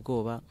bafite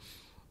ubwoba.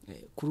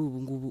 Kuri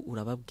ubu ngubu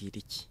urababwira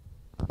iki?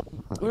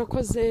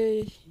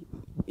 Urakoze.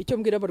 Icyo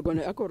mbwira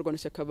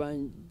abarwanashyaka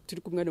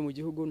turi kumwe mu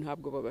gihugu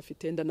ntabwo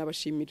babafite.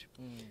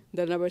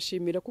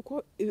 Ndanabashimira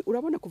kuko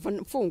urabona kuva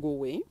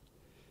mfunguwe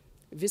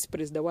Vice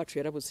President wacu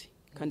yarabuze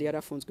kandi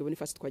yarafunzwe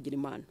Boniface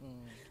Twagirimana,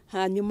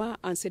 hanyuma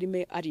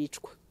Anselme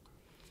aricwa,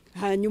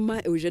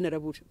 hanyuma Eugene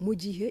arabura. Mu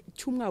gihe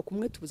cy'umwaka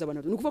umwe tubuza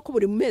abantu, ni ukuvuga ko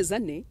buri mezi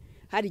ane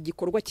hari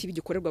igikorwa kibi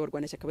gikorerwa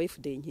abarwanashyaka ba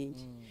FDL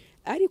inkingi.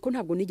 Ariko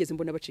ntabwo nigeze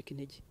mbona bacika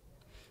intege,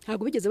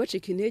 ntabwo bigeze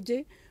bacika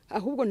intege,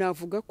 ahubwo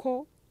navuga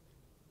ko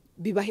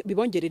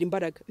bibongerera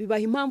imbaraga,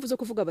 bibaha impamvu zo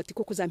kuvuga bati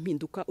koko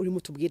zampinduka urimo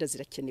tubwira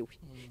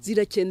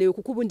zirakenewe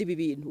kuko ubundi ibi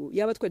bintu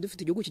yaba twari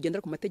dufite igihugu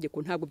kigendera ku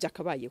mategeko ntabwo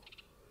byakabayeho.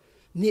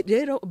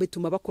 Rero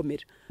bituma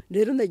bakomera.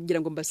 Rero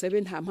ndagira ngo mbasabe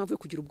nta mpamvu yo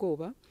kugira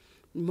ubwoba.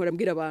 Mpora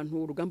mbwira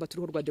abantu urugamba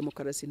turiho rwa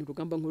demokarasi ni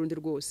urugamba nk'urundi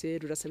rwose,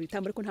 rurasaba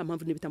ibitambo, ariko nta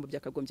mpamvu n'ibitambo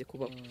byakagombye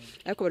kubaho.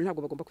 Ariko abantu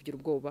ntabwo bagomba kugira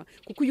ubwoba,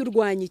 kuko iyo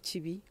urwanya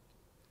ikibi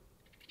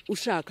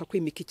ushaka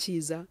kwimika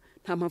icyiza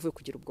nta mpamvu yo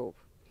kugira ubwoba.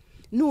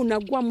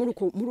 Nunagwa muri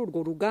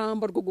urwo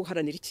rugamba rwo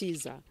guharanira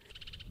icyiza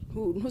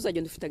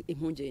ntuzagenda ufite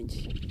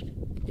impungenge.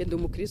 Genda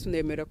umukristo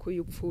nemera ko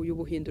upfuye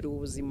ubuhindura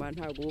ubuzima,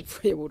 ntabwo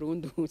upfuye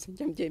burundu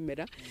njya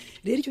mbyemera.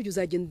 Rero icyo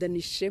uzagendana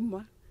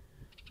ishema,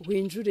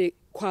 winjure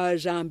kwa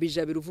jambo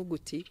ijabiro uvuga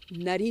uti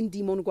nari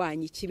ndimo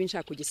ndwanya ikibi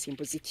nshaka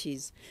kugisimbuza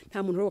icyiza. Nta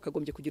muntu rero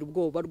wakagombye kugira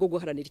ubwoba rwo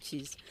guharanira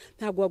icyiza.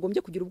 Ntabwo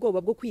wagombye kugira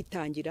ubwoba bwo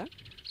kwitangira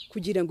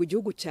kugira ngo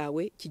igihugu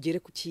cyawe kigere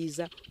ku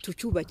cyiza,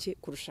 tucyubake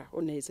kurushaho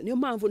neza. Niyo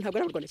mpamvu ntabwo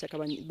ari abarwanashyaka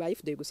ba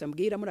FDL gusa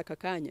mbwira muri aka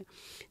kanya,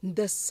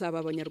 ndasaba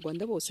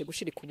abanyarwanda bose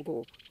gushirika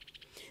ubwoba.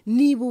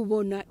 Niba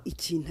ubona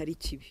ikintu ari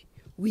kibi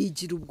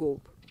wigira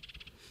ubwoba,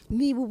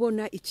 niba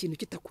ubona ikintu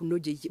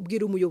kitakunogeye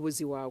bwira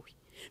umuyobozi wawe.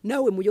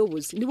 Nawe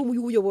muyobozi niba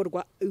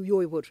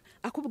uyobora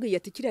akubwiye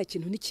ati kiriya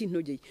kintu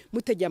n'ikinogeye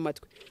mutegeye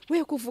amatwi,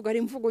 we kuvuga ari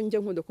imvugo njye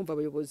nkunda kumva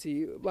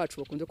abayobozi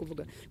bacu bakunze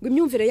kuvuga ngo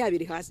imyumvire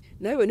yabiri hasi.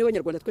 Nawe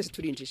n'abanyarwanda twese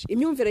turinjije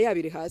imyumvire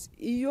yabiri hasi.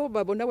 Iyo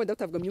babona wenda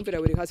batavuga imyumvire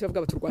yabiri hasi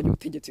bavuga baturwanya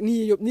ubutegetsi,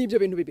 n'ibyo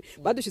bintu bibi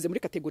badushyize muri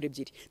kategori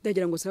ebyiri.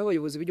 Ndagira ngo sabe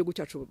abayobozi b'igihugu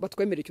cyacu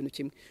batwemere ikintu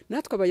kimwe,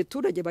 natwe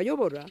abaturage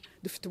bayobora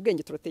dufite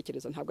ubwenge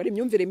turatekereza, ntabwo ari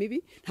imyumvire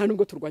mibi, nta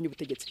nubwo turwanya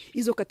ubutegetsi.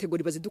 Izo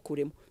kategori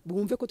bazidukuremo,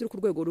 bumve ko turi ku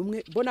rwego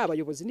rumwe. Bona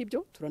abayobozi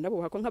nibyo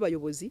turanabuha ko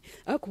nk'abayobozi,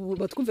 ariko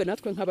batwumve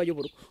natwe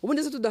nk'abayoborwa. Ubundi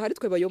se tudahari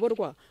twe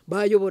bayoborwa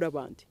bayobora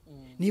abandi.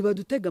 Niba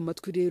dutega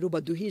amatwi rero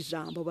baduha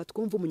ijambo,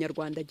 batwumva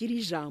umunyarwanda agira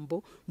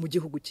ijambo mu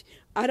gihugu cye.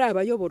 Ari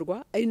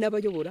abayoborwa ari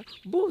n'abayobora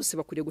bose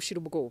bakwiriye gushira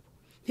ubwoba,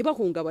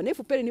 ntibahungabane.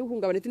 FPR ni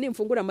uhungabane ati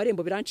nimfungura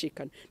amarembo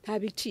birancikana, nta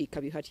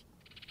bicika bihari,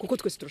 kuko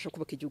twese turashaka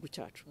kubaka igihugu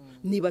cyacu.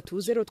 Niba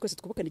tuze rero twese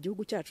twubakana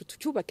igihugu cyacu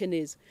tucyubake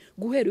neza.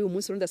 Guhera uyu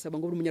munsi ndasaba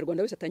ngo buri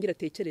munyarwanda wese atangire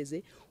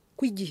atekereze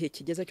ko igihe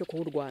kigeze cyo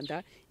kuba u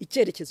Rwanda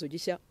icyerekezo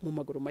gishya mu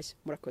maguru mashya.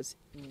 Murakoze.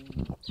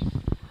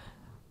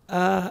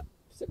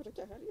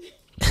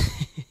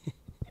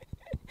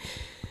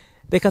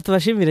 Reka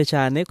tubashimire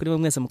cyane kuri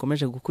mwese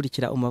mukomeje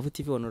gukurikira Umubavu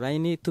TV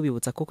online,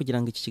 tubibutsa ko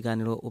kugira ngo iki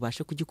kiganiro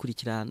ubashe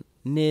kugikurikira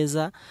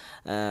neza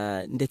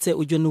ndetse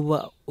ujye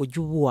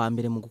uwa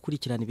mbere mu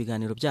gukurikirana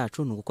ibiganiro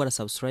byacu, ni ugukora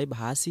subscribe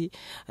hasi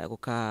ku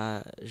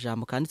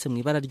kajambo kanditse mu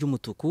ibara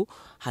ry'umutuku,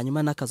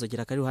 hanyuma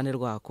n'akazogera kari iruhande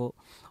rwako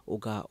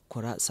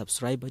ugakora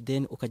subscribe,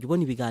 then ukajya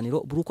ubona ibiganiro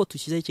buri uko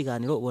tushyizeho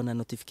ikiganiro ubona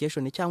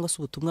notification cyangwa se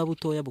ubutumwa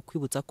butoya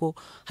bukwibutsa ko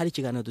hari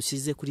ikiganiro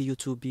dusize kuri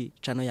YouTube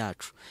channel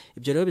yacu.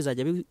 Ibyo rero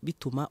bizajya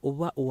bituma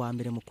uba uwa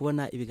mbere mu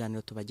kubona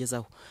ibiganiro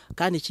tubagezaho.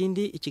 Kandi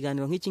ikindi,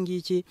 ikiganiro nk'iki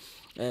ngiki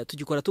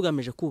tugikora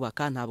tugamije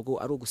kubaka,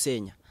 ntabwo ari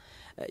ugusenya.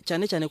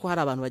 cyane cyane ko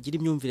hari abantu bagira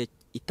imyumvire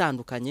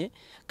itandukanye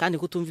kandi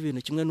kutumva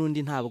ibintu kimwe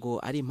n'undi ntabwo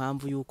ari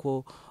impamvu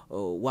y'uko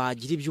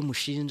wagira ibyo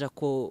umushinja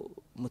ko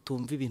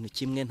mutumva ibintu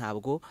kimwe,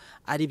 ntabwo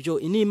ari byo.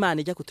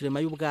 n'Imana ijya kuturema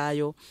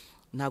y'ubwayo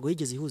ntabwo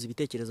yigeze ihuza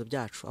ibitekerezo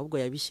byacu, ahubwo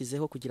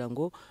yabishyizeho kugira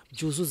ngo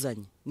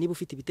byuzuzanye. Niba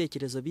ufite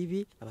ibitekerezo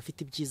bibi,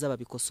 abafite ibyiza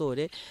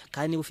babikosore,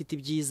 kandi niba ufite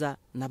ibyiza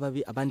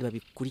n'ababi abandi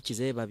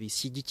babikurikize,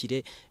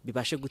 babishyigikire,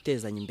 bibashe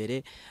gutezanya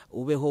imbere,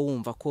 ubeho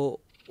wumva ko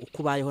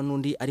uko ubayeho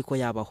n'undi ariko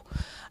yabaho.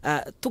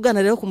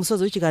 Tugana rero ku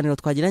musozo w'ikiganiro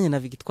twagiranye na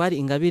Victoire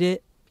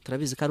Ingabire,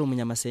 turabizi ko ari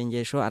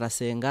umunyamasengesho,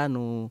 arasenga,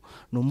 ni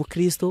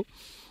umukristo.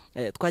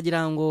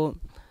 Twagira ngo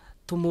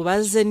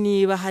tumubaze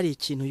niba hari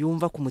ikintu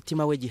yumva ku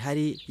mutima we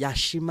gihari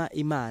yashima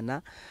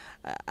Imana,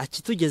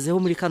 akitugezeho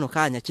muri kano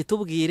kanya,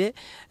 kitubwire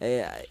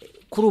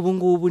kuri ubu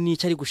ngubu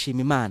n'icyo ari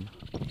gushima Imana.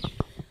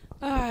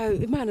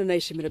 Imana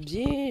nayishimira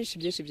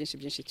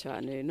byinshi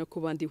cyane, no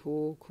kuba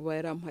ndiho, kuba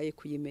yarampaye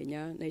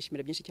kuyimenya,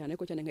 nayishimira byinshi cyane,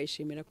 ko cyane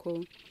nkayishimira ko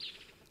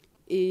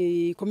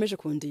ikomeje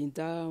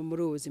kundinda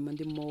muri ubuzima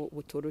ndimo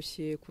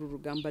butoroshye, kuri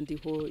urugamba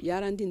ndiho.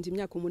 Yarandinze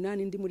imyaka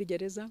 8 ndi muri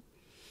gereza,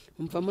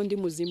 mvamo ndi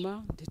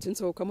muzima, ndetse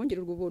nsohokamo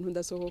ngirirwa ubuntu,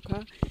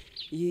 ndasohoka.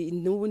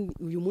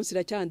 Uyu munsi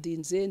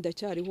iracyandinze,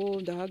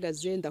 ndacyariho,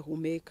 ndahagaze,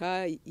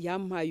 ndahumeka.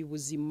 Yampaye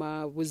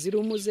ubuzima buzira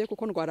umuze,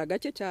 kuko ndwara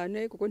gake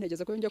cyane, kuko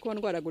ntegeza ko njya kuba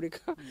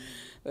ndwaragurika.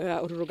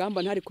 Uru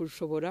rugamba ntari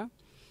kurushobora.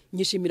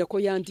 Nyishimira ko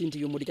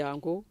yandindiye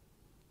umuryango,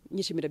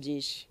 nyishimira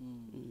byinshi.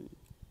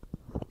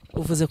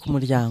 Uvuze ku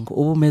muryango,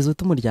 ubu umeze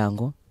ute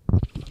umuryango?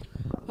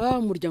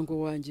 Umuryango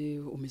wanjye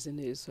umeze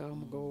neza,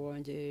 umugabo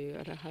wanjye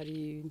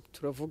arahari,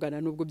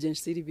 turavugana nubwo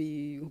byinshi siri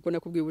nkuko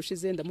nakubwiye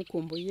ubushize,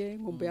 ndamukumbuye,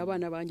 nkumbuye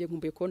abana banjye,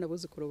 nkumbuye ko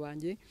nabuzukuru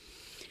banjye.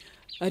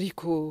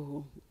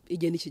 Ariko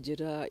igihe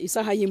nikigera,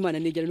 isaha y'Imana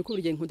nigera, niko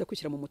buri gihe nkunda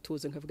kwishyira mu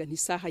mutuzo, nkavuga nti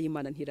isaha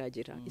y'Imana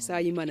ntiragera,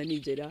 isaha y'Imana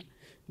nigera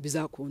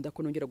bizakunda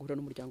ko nongera guhura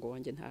n'umuryango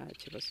wanjye, nta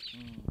kibazo.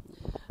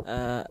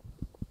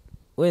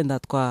 Wenda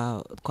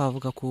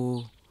twavuga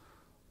ku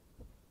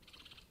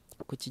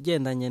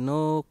kigendanye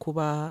no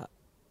kuba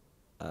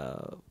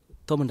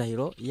Tom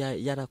Ndahiro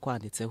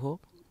yarakwanditseho,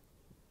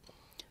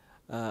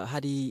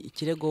 hari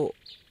ikirego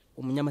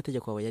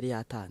umunyamategeko wawe yari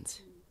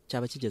yatanze,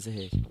 cyaba kigeze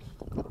hehe?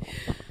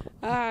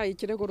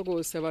 Ikirego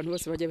rwose abantu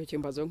bose bajya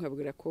bakimbazaho,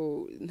 nkabwira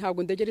ko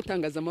ntabwo ndegera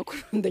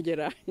itangazamakuru,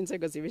 ndegera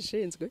inzego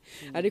zibishinzwe,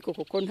 ariko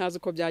kuko ntazi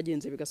uko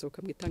byagenze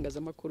bigasohoka mu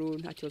itangazamakuru,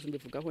 nta kibazo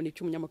mbivugaho.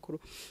 N'icyo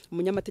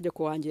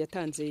umunyamategeko wanjye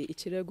yatanze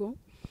ikirego,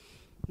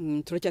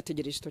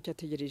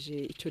 turacyategereje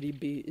icyo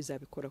RIB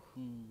izabikoraho.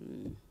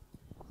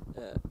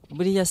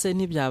 Buriya se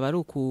ntibyaba ari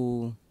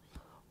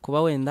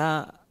kuba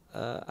wenda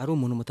ari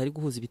umuntu mutari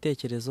guhuza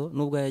ibitekerezo,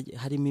 nubwo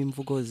harimo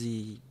imvugo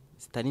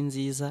zitari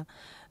nziza,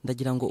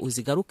 ndagira ngo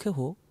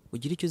uzigarukeho,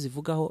 ugire icyo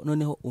uzivugaho,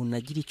 noneho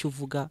unagira icyo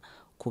uvuga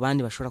ku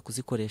bandi bashobora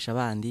kuzikoresha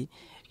abandi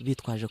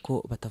bitwaje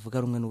ko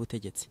batavuga rumwe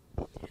n'ubutegetsi.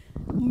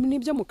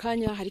 Nibyo mu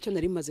kanya hari icyo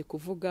nari maze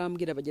kuvuga,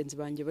 mbwira abagenzi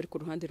banjye bari ku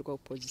ruhande rwa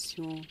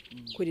opposition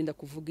kwirinda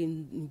kuvuga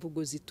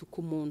imvugo zituka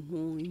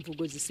umuntu,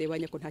 imvugo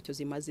zisebanya ko ntacyo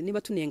zimaze.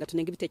 Niba tunenga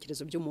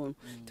ibitekerezo by'umuntu,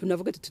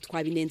 tunavuga tuti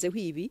twabinenzeho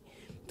ibi,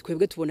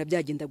 twebwe tubona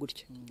byagenda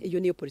gutya. Iyo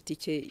niyo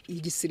politike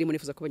y'igisirimu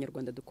nifuza ko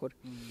abanyarwanda dukora.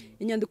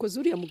 Inyandiko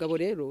zuriya mugabo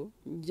rero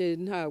nje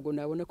ntabwo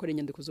nabona ko ari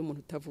inyandiko z'umuntu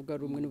utavuga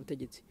rumwe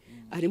n'ubutegetsi,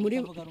 ari muri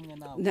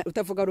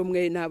utavuga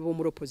rumwe nabo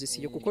muri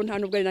opposition, kuko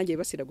nta nubwo ari nanjye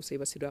basira gusa,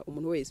 basira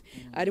umuntu wese.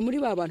 Ari muri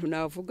ba bantu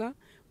navuga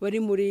bari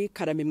muri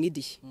karame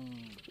mwidiye,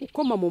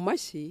 ukoma mu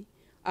mashyi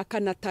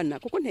akanatana,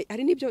 kuko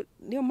hari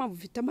niyo mpamvu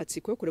ufite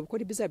amatsiko yo kureba uko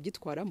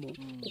bizabyitwaramo,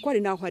 kuko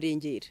hari naho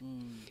arengera.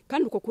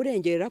 Kandi uko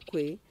kurengera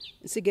kwe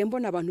nsigaye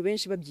mbona abantu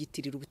benshi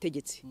babyitirira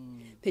ubutegetsi.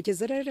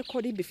 Ntekereza rero ko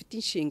RIB ifite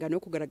inshingano yo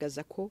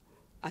kugaragaza ko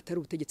atari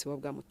ubutegetsi buba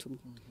bwamutumye,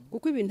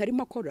 kuko ibintu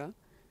arimo akora.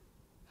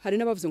 Hari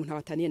n'abavuze ngo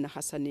ntabataniye na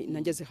Hasani,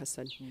 nangeze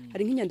Hasani.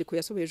 Hari nk'inyandiko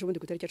yasohoye ejo bundi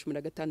ku itariki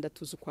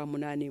 16 z'ukwa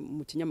 8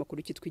 mu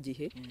kinyamakuru cyitwa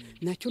Igihe.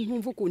 Nacyo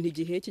ntumva ukuntu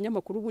Igihe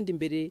kinyamakuru ubundi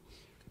mbere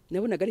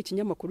nabonaga ari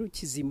ikinyamakuru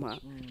kizima,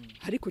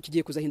 ariko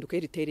kigiye kuzahinduka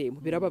RTRM.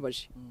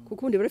 Birababaje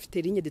kuko ubundi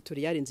barafite ligne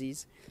editoriale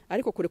nziza,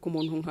 ariko kureka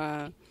umuntu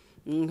nka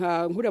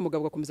nkuriya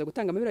mugabo gakomeza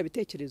gutanga amabira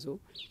bitekerezo,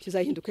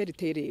 kizahinduka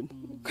RTRM.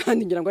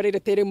 Kandi ngira ngo ari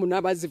RTRM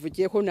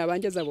nabazivugiyeho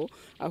nabangeza abo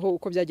aho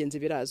uko byagenze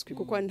birazwi,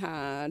 kuko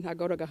nta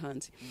gahora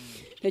gahanze.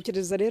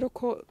 Ntekereza rero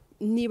ko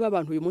niba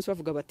abantu uyu munsi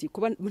bavuga bati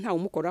kuba nta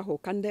umukoraho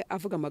kandi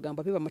avuga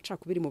amagambo abiba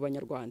amacakubiri mu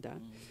banyarwanda,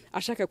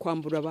 ashaka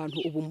kwambura abantu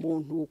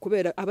ubumuntu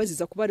kubera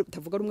abaziza kuba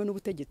batavuga rumwe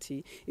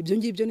n'ubutegetsi, ibyo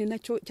ngibyo ni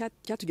nacyo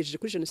cyatugejeje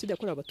kuri jenoside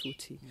yakorewe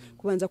abatutsi,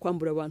 kubanza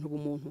kwambura abantu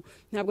ubumuntu.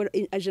 Ntabwo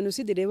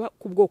jenoside reba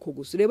ku bwoko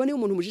gusa, reba niyo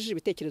umuntu mujijije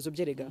ibitekerezo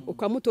byerega,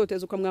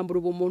 ukamutoteza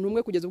ukamwambura ubumuntu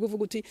umwe kugeza ubwo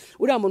uvuga uti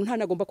uriya muntu nta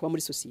nagomba kuba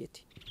muri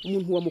societe,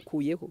 umuntu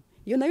wamukuyeho.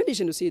 Iyo nayo ni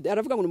jenoside.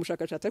 Aravuga ngo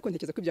umushakashatsi, ariko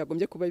ntekereza ko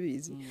byagombye kuba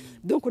bizi.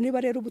 Donc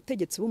niba rero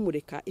ubutegetsi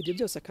bumureka ibyo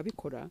byose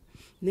akabikora,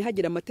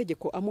 nihagira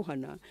amategeko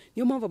amuhana.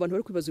 Niyo mpamvu abantu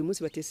bari kwibaza uyu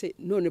munsi batese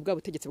none bwa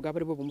butegetsi bwa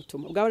bari bo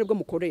bumutuma, bwa bari bwo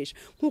mukoresha,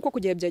 nkuko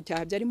kugiye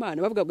byari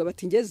Imana bavuga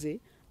bati ngeze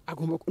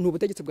agomba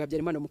n'ubutegetsi bwa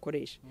Imana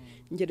mukoresha.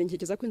 Ngere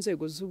nkekeza ko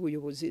inzego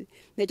z'ubuyobozi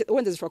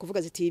wenda zishobora kuvuga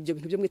ziti ibyo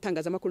bintu byo mu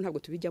itangazamakuru ntabwo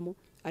tubijyamo,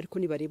 ariko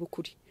nibareba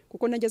ukuri,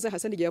 kuko nageze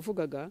Hasani igihe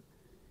yavugaga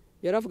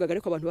yaravugaga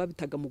ariko abantu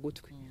babitaga mu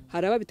gutwi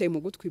hari ababitaye mu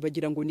gutwi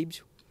bagira ngo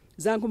nibyo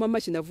za nkoma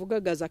amashyi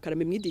navugaga za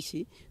karame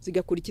mwidishyi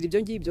zigakurikira ibyo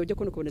ngibyo byo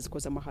kubona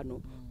zikoza amahano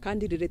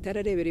kandi leta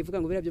yararebereye ivuga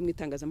ngo biriya byo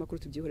mwitangazamakuru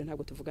tubyihore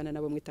ntabwo tuvugana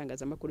nabo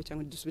mwitangazamakuru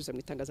cyangwa dusubiza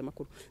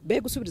mwitangazamakuru be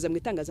gusubiza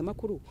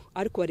mwitangazamakuru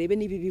ariko barebe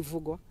nibi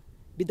bivugwa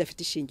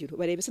bidafite ishingiro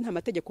barebe se nta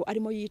mategeko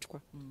arimo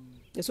yicwa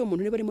ese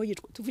umuntu niba arimo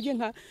yicwa tuvuge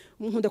nka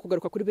nkunda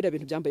kugaruka kuri biriya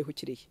bintu byambayeho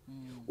kiriye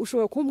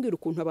ushobora kumbwira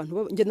ukuntu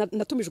abantu nge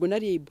natumijwe na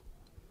RIB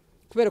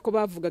kubera ko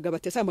bavugaga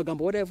batesa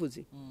amagambo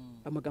warayavuze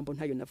amagambo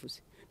ntayo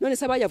navuze none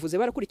se abayavuze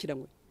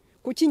barakurikiranwe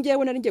kuki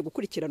ngewe nari ngiye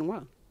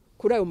gukurikiranwa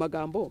kuri ayo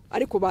magambo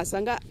ariko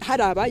basanga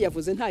hari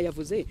abayavuze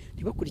ntayavuze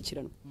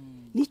ntibakurikiranwe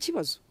ni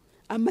ikibazo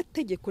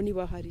amategeko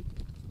niba hari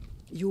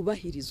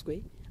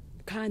yubahirizwe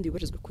kandi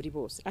yubahirizwe kuri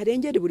bose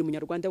arengere buri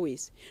munyarwanda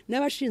wese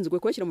n'abashinzwe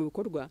kubashyira mu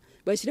bikorwa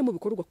bashyire mu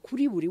bikorwa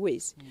kuri buri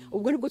wese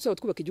ubwo nibwo tuzaba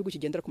twubaka igihugu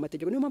kigendera ku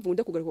mategeko niyo mpamvu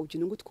ngunda kugaruka ku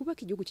kintu ngo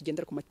twubake igihugu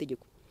kigendera ku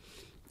mategeko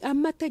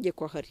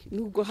amategeko ahari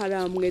nubwo hari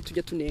amwe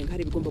tujya tunenga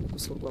hari bigomba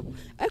gukosorwa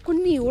ariko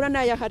nibura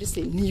n'ayahari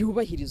se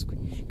niyubahirizwe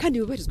kandi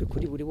yubahirizwe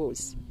kuri buri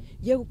wose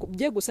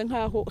bye gusa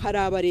nkaho hari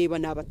abareba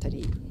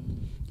n'abatareba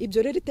ibyo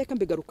rero iteka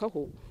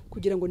mbigarukaho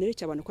kugira ngo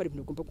nereke abantu ko ari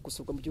ibintu bigomba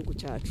gukosorwa mu gihugu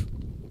cyacu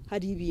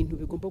hari ibintu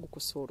bigomba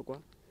gukosorwa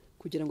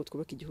kugira ngo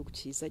twubake igihugu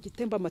cyiza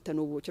gitemba amata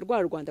n'ubuki rwa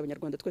Rwanda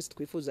abanyarwanda twese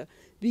twifuza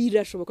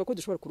birashoboka ko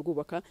dushobora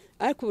kurwubaka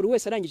ariko buri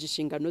wese arangije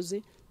inshingano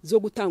ze zo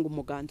gutanga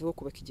umuganda wo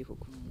kubaka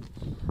igihugu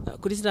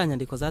kuri ziriya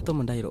nyandiko za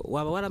Tom Ndahiro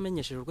waba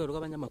waramenyesheje urwego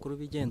rw'abanyamakuru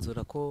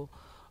bigenzura ko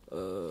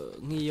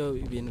nk'iyo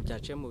ibintu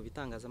byaciye mu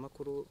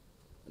bitangazamakuru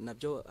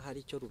nabyo hari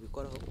icyo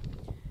rubikoraho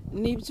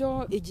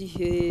nibyo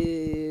igihe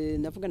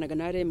navuganaga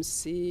na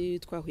RMC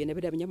twahuye na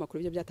biriya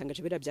binyamakuru byo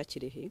byatangaje biriya bya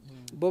Kirehe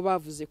bo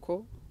bavuze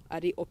ko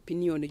ari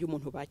opinion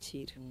y'umuntu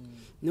bakira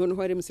noneho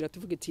RMC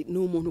iratuvuga iti ni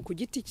umuntu ku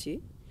giti cye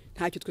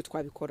ntacyo twe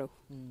twabikoraho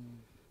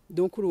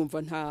donc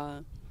urumva nta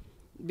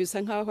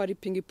bisa nkaho ari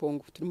ping pong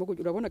turimo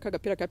urabona ka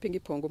gapira ka ping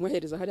pong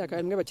mwohereza hari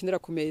akamwe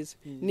bakinira ku meza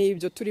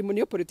nibyo turi mu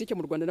niyo politike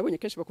mu Rwanda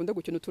nabonye kenshi bakunda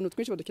gukina utuntu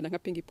twinshi badukina nka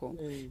ping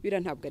pong bira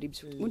ntabwo ari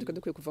byo ubundi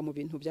dukwiye kuva mu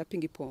bintu bya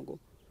ping pong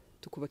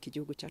tukubaka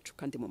igihugu cyacu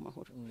kandi mu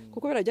mahoro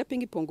kuko barajya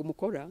ping pong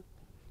mukora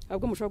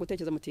ahubwo mushobora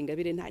gutekereza muti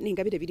Ingabire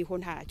n'Ingabire biriho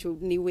ntacyo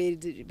niwe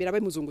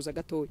birabaye muzunguza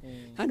gatoya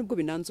nta nubwo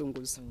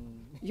binanzunguza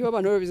iyo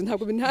abantu babizi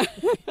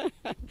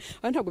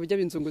ntabwo bijya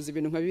binzunguza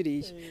ibintu nka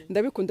biriya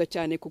ndabikunda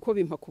cyane kuko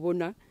bimpa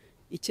kubona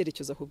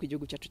icyerekezo ahubwo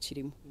igihugu cyacu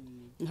kirimo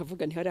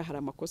nkavuga nti hari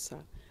amakosa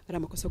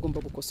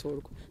agomba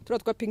gukosorwa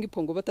twa ping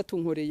pong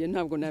batatunkoreye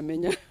ntabwo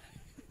namenya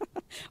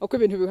uko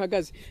ibintu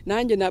bihagaze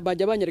nanjye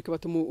bajya banyereka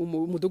bati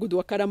umudugudu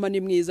wa Karama ni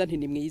mwiza nti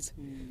ni mwiza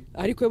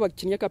ariko iyo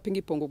bakinnye ka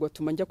ping pong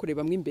gatuma njya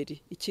kureba mwe imbere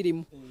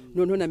ikirimo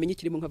noneho namenye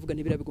ikirimo nkavuga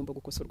ntibira bigomba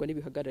gukosorwa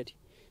n'ibihagarari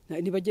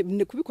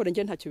kubikora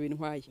njye ntacyo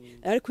bintwaye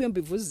ariko iyo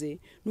mbivuze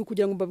ni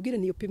ukugira ngo mbabwire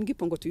niyo ping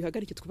pong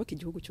tuyihagarike twubake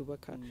igihugu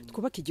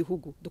twubake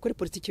igihugu dukore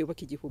politiki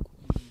yubaka igihugu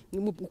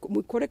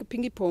mukore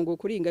ping pong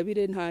kuri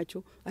Ingabire ntacyo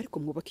ariko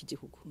mwubake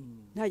igihugu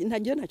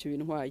ntacyo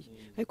bintwaye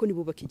ariko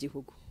nibubake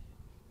igihugu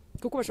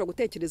kuko bashobora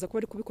gutekereza ko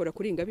bari kubikora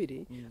kuri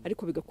Ingabire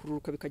ariko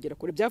bigakururuka bikagera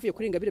kure byavuye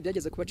kuri Ingabire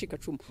byageze ku bacika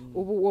cumu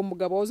ubu uwo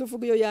mugabo wazo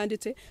uvuga iyo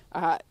yanditse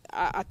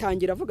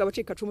atangira avuga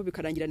abacika cumu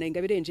bikarangira na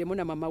Ingabire yenjemo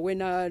na mama we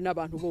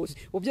n'abantu bose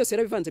ubu byose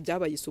yarabivanze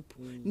byabaye isupu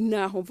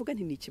naho mvuga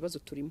nti ni ikibazo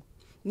turimo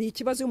ni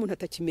ikibazo y'umuntu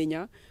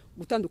atakimenya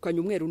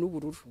gutandukanya umweru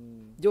n'ubururu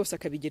byose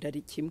akabigira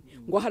ari kimwe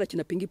ngo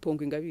harakina ping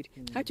pong Ingabire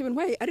ntacyo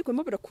bintwaye ariko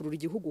mo barakurura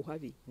igihugu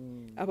habi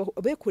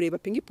be kureba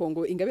ping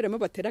pong Ingabire mo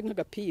batera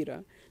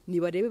nk'agapira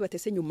ni barebe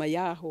batese nyuma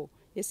yaho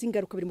ese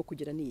ingaruka birimo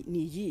kugira ni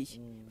yiyi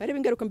barebe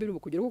ingaruka birimo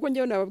kugira kuko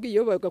ngewe nababwiye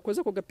iyo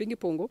bagakoze ko gaping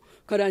pong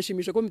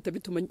karanshimisha ko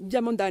bituma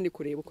njyamo ndani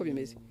kureba uko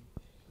bimeze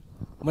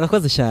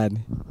murakoze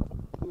cyane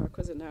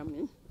murakoze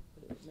namwe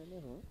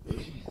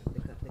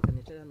reka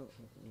nicare hano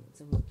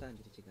nse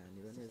nk'utangira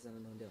ikiganiro neza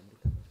noneho ndeba muri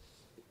kamera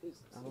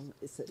aho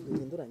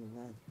duhinduranye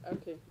umwanya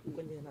kuko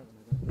ngewe ntabwo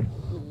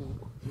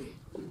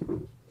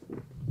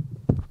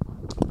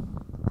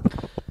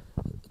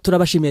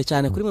turabashimiye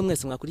cyane kuri mwe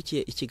mwese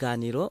mwakurikiye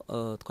ikiganiro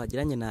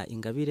twagiranye na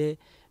Ingabire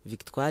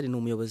Victoire ni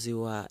umuyobozi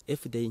wa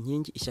FDI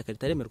inkingi ishyaka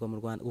ritaremerwa mu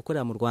Rwanda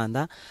gukorera mu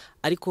Rwanda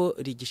ariko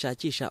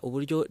rigishakisha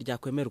uburyo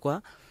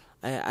ryakwemerwa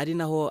ari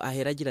naho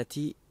aheragira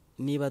ati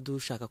niba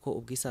dushaka ko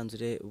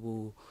ubwisanzure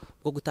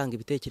bwo gutanga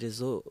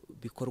ibitekerezo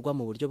bikorwa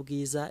mu buryo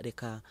bwiza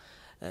reka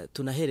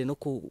tunahere no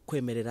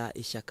kwemerera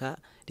ishyaka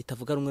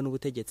ritavuga rumwe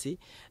n'ubutegetsi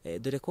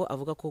dore ko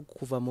avuga ko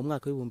kuva mu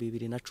mwaka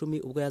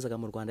w'2010 ubwo yazaga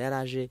mu Rwanda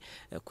yaraje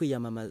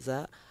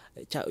kwiyamamaza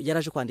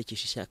yaraje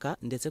kwandikisha ishyaka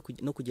ndetse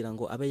no kugira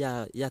ngo abe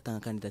yatanga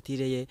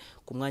kandidatire ye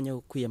ku mwanya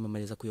wo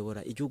kwiyamamariza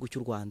kuyobora igihugu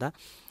cy'u Rwanda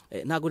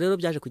ntago rero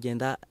byaje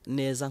kugenda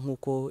neza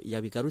nkuko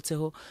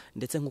yabigarutseho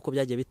ndetse nkuko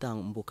byagiye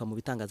bitambuka mu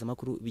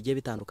bitangazamakuru bigiye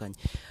bitandukanye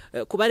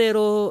kuba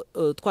rero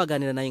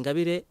twaganira na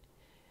Ingabire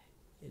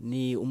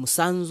ni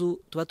umusanzu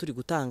tuba turi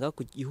gutanga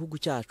ku gihugu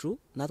cyacu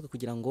natwe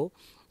kugira ngo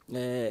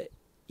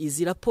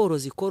izi raporo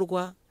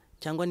zikorwa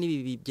cyangwa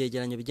nibi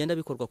byegeranyo bigenda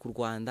bikorwa ku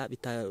Rwanda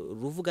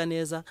bitaruvuga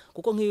neza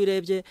kuko nk'iyo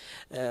urebye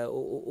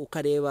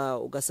ukareba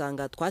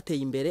ugasanga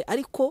twateye imbere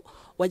ariko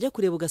wajya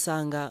kureba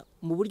ugasanga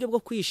mu buryo bwo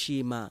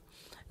kwishima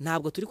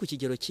ntabwo turi ku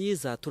kigero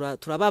cyiza,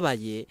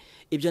 turababaye.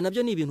 Ibyo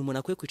nabyo ni ibintu umuntu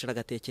akwiye kwicara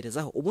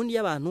agatekerezaho. Ubundi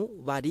iyo abantu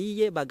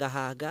bariye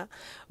bagahaga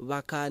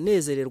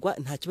bakanezererwa,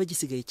 nta kiba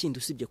gisigaye kindi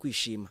usibye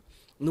kwishima.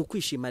 Ni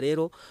ukwishima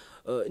rero.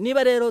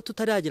 Niba rero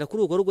tutaragera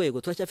kuri urwo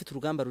rwego, turacyafite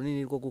urugamba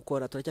runini rwo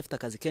gukora, turacyafite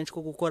akazi kenshi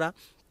ko gukora.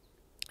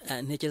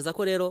 Ntekereza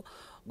ko rero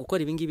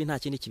gukora ibi ngibi nta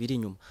kindi kibiri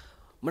inyuma.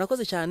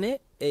 Murakoze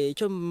cyane.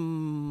 Icyo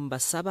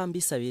mbasaba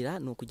mbisabira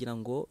ni ukugira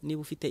ngo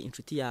niba ufite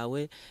inshuti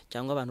yawe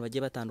cyangwa abantu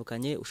bagiye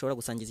batandukanye ushobora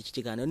gusangiza iki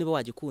kiganiro, niba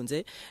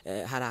wagikunze,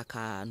 hari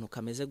akantu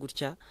kameze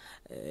gutya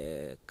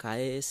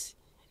KS,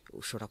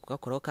 ushobora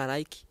kugakoraho ka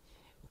like,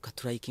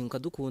 ukaturayikinga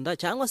ukadukunda,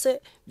 cyangwa se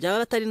byaba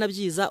batari na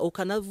byiza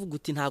ukanavuga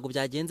uti ntago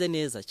byagenze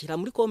neza, kira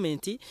muri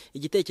komenti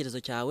igitekerezo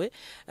cyawe,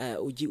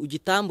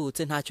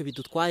 ugitambutse, ntacyo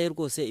bidutwaye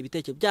rwose.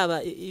 Ibitekerezo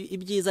byaba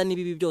ibyiza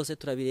n'ibibi byose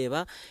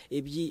turabireba,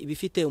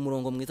 ibifite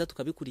umurongo mwiza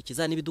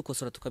tukabikurikiza,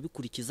 n'ibidukosora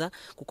tukabikurikiza,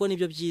 kuko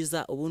nibyo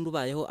byiza. Ubundi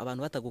ubayeho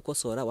abantu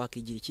batagukosora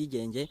wakigira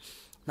ikigenge,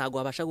 ntago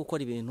wabasha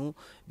gukora ibintu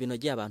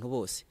binogeye abantu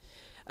bose.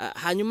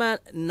 Hanyuma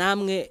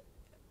namwe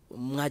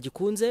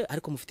mwagikunze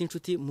ariko mufite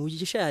inshuti,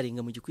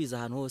 mugisharinga, mugikwiza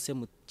ahantu hose,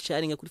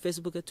 musharinga kuri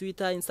Facebook,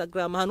 Twitter,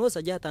 Instagram, ahantu hose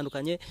agiye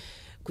hatandukanye,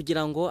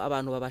 kugira ngo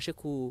abantu babashe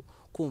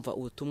kumva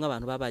ubutumwa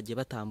abantu babagiye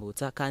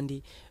batambutsa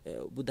kandi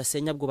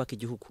budasenya bwubaka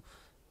igihugu.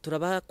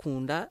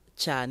 Turabakunda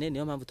cyane,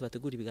 niyo mpamvu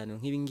tubategura ibiganiro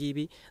nk'ibi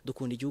ngibi.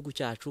 Dukunda igihugu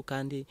cyacu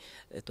kandi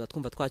tuba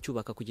twumva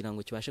twacyubaka kugira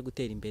ngo kibashe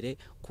gutera imbere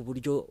ku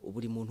buryo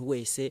buri muntu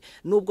wese,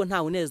 nubwo nta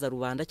uneza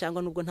rubanda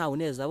cyangwa nubwo nta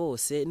uneza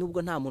bose,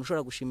 nubwo nta muntu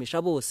ushobora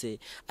gushimisha bose,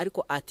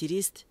 ariko at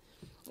least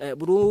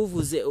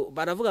buruvuze,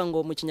 baravuga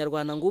ngo mu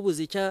Kinyarwanda ngo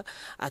ubuze icya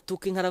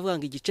atuka inka aravuga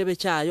ngo igicebe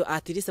cyayo,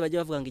 at least bajye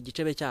bavuga ngo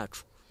igicebe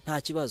cyacu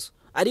nta kibazo.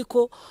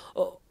 Ariko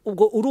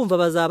ubwo urumva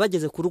bazaba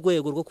bageze ku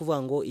rwego rwo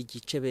kuvuga ngo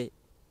igicebe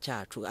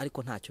cyacu,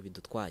 ariko ntacyo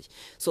bidutwaye.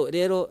 So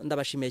rero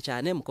ndabashimiye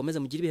cyane, mukomeze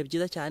mugire ibihe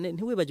byiza cyane.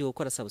 Ntiwibagire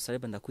gukora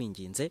subscribe,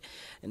 ndakwinginze,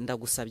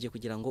 ndagusabye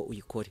kugira ngo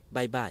uyikore.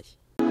 Bye bye.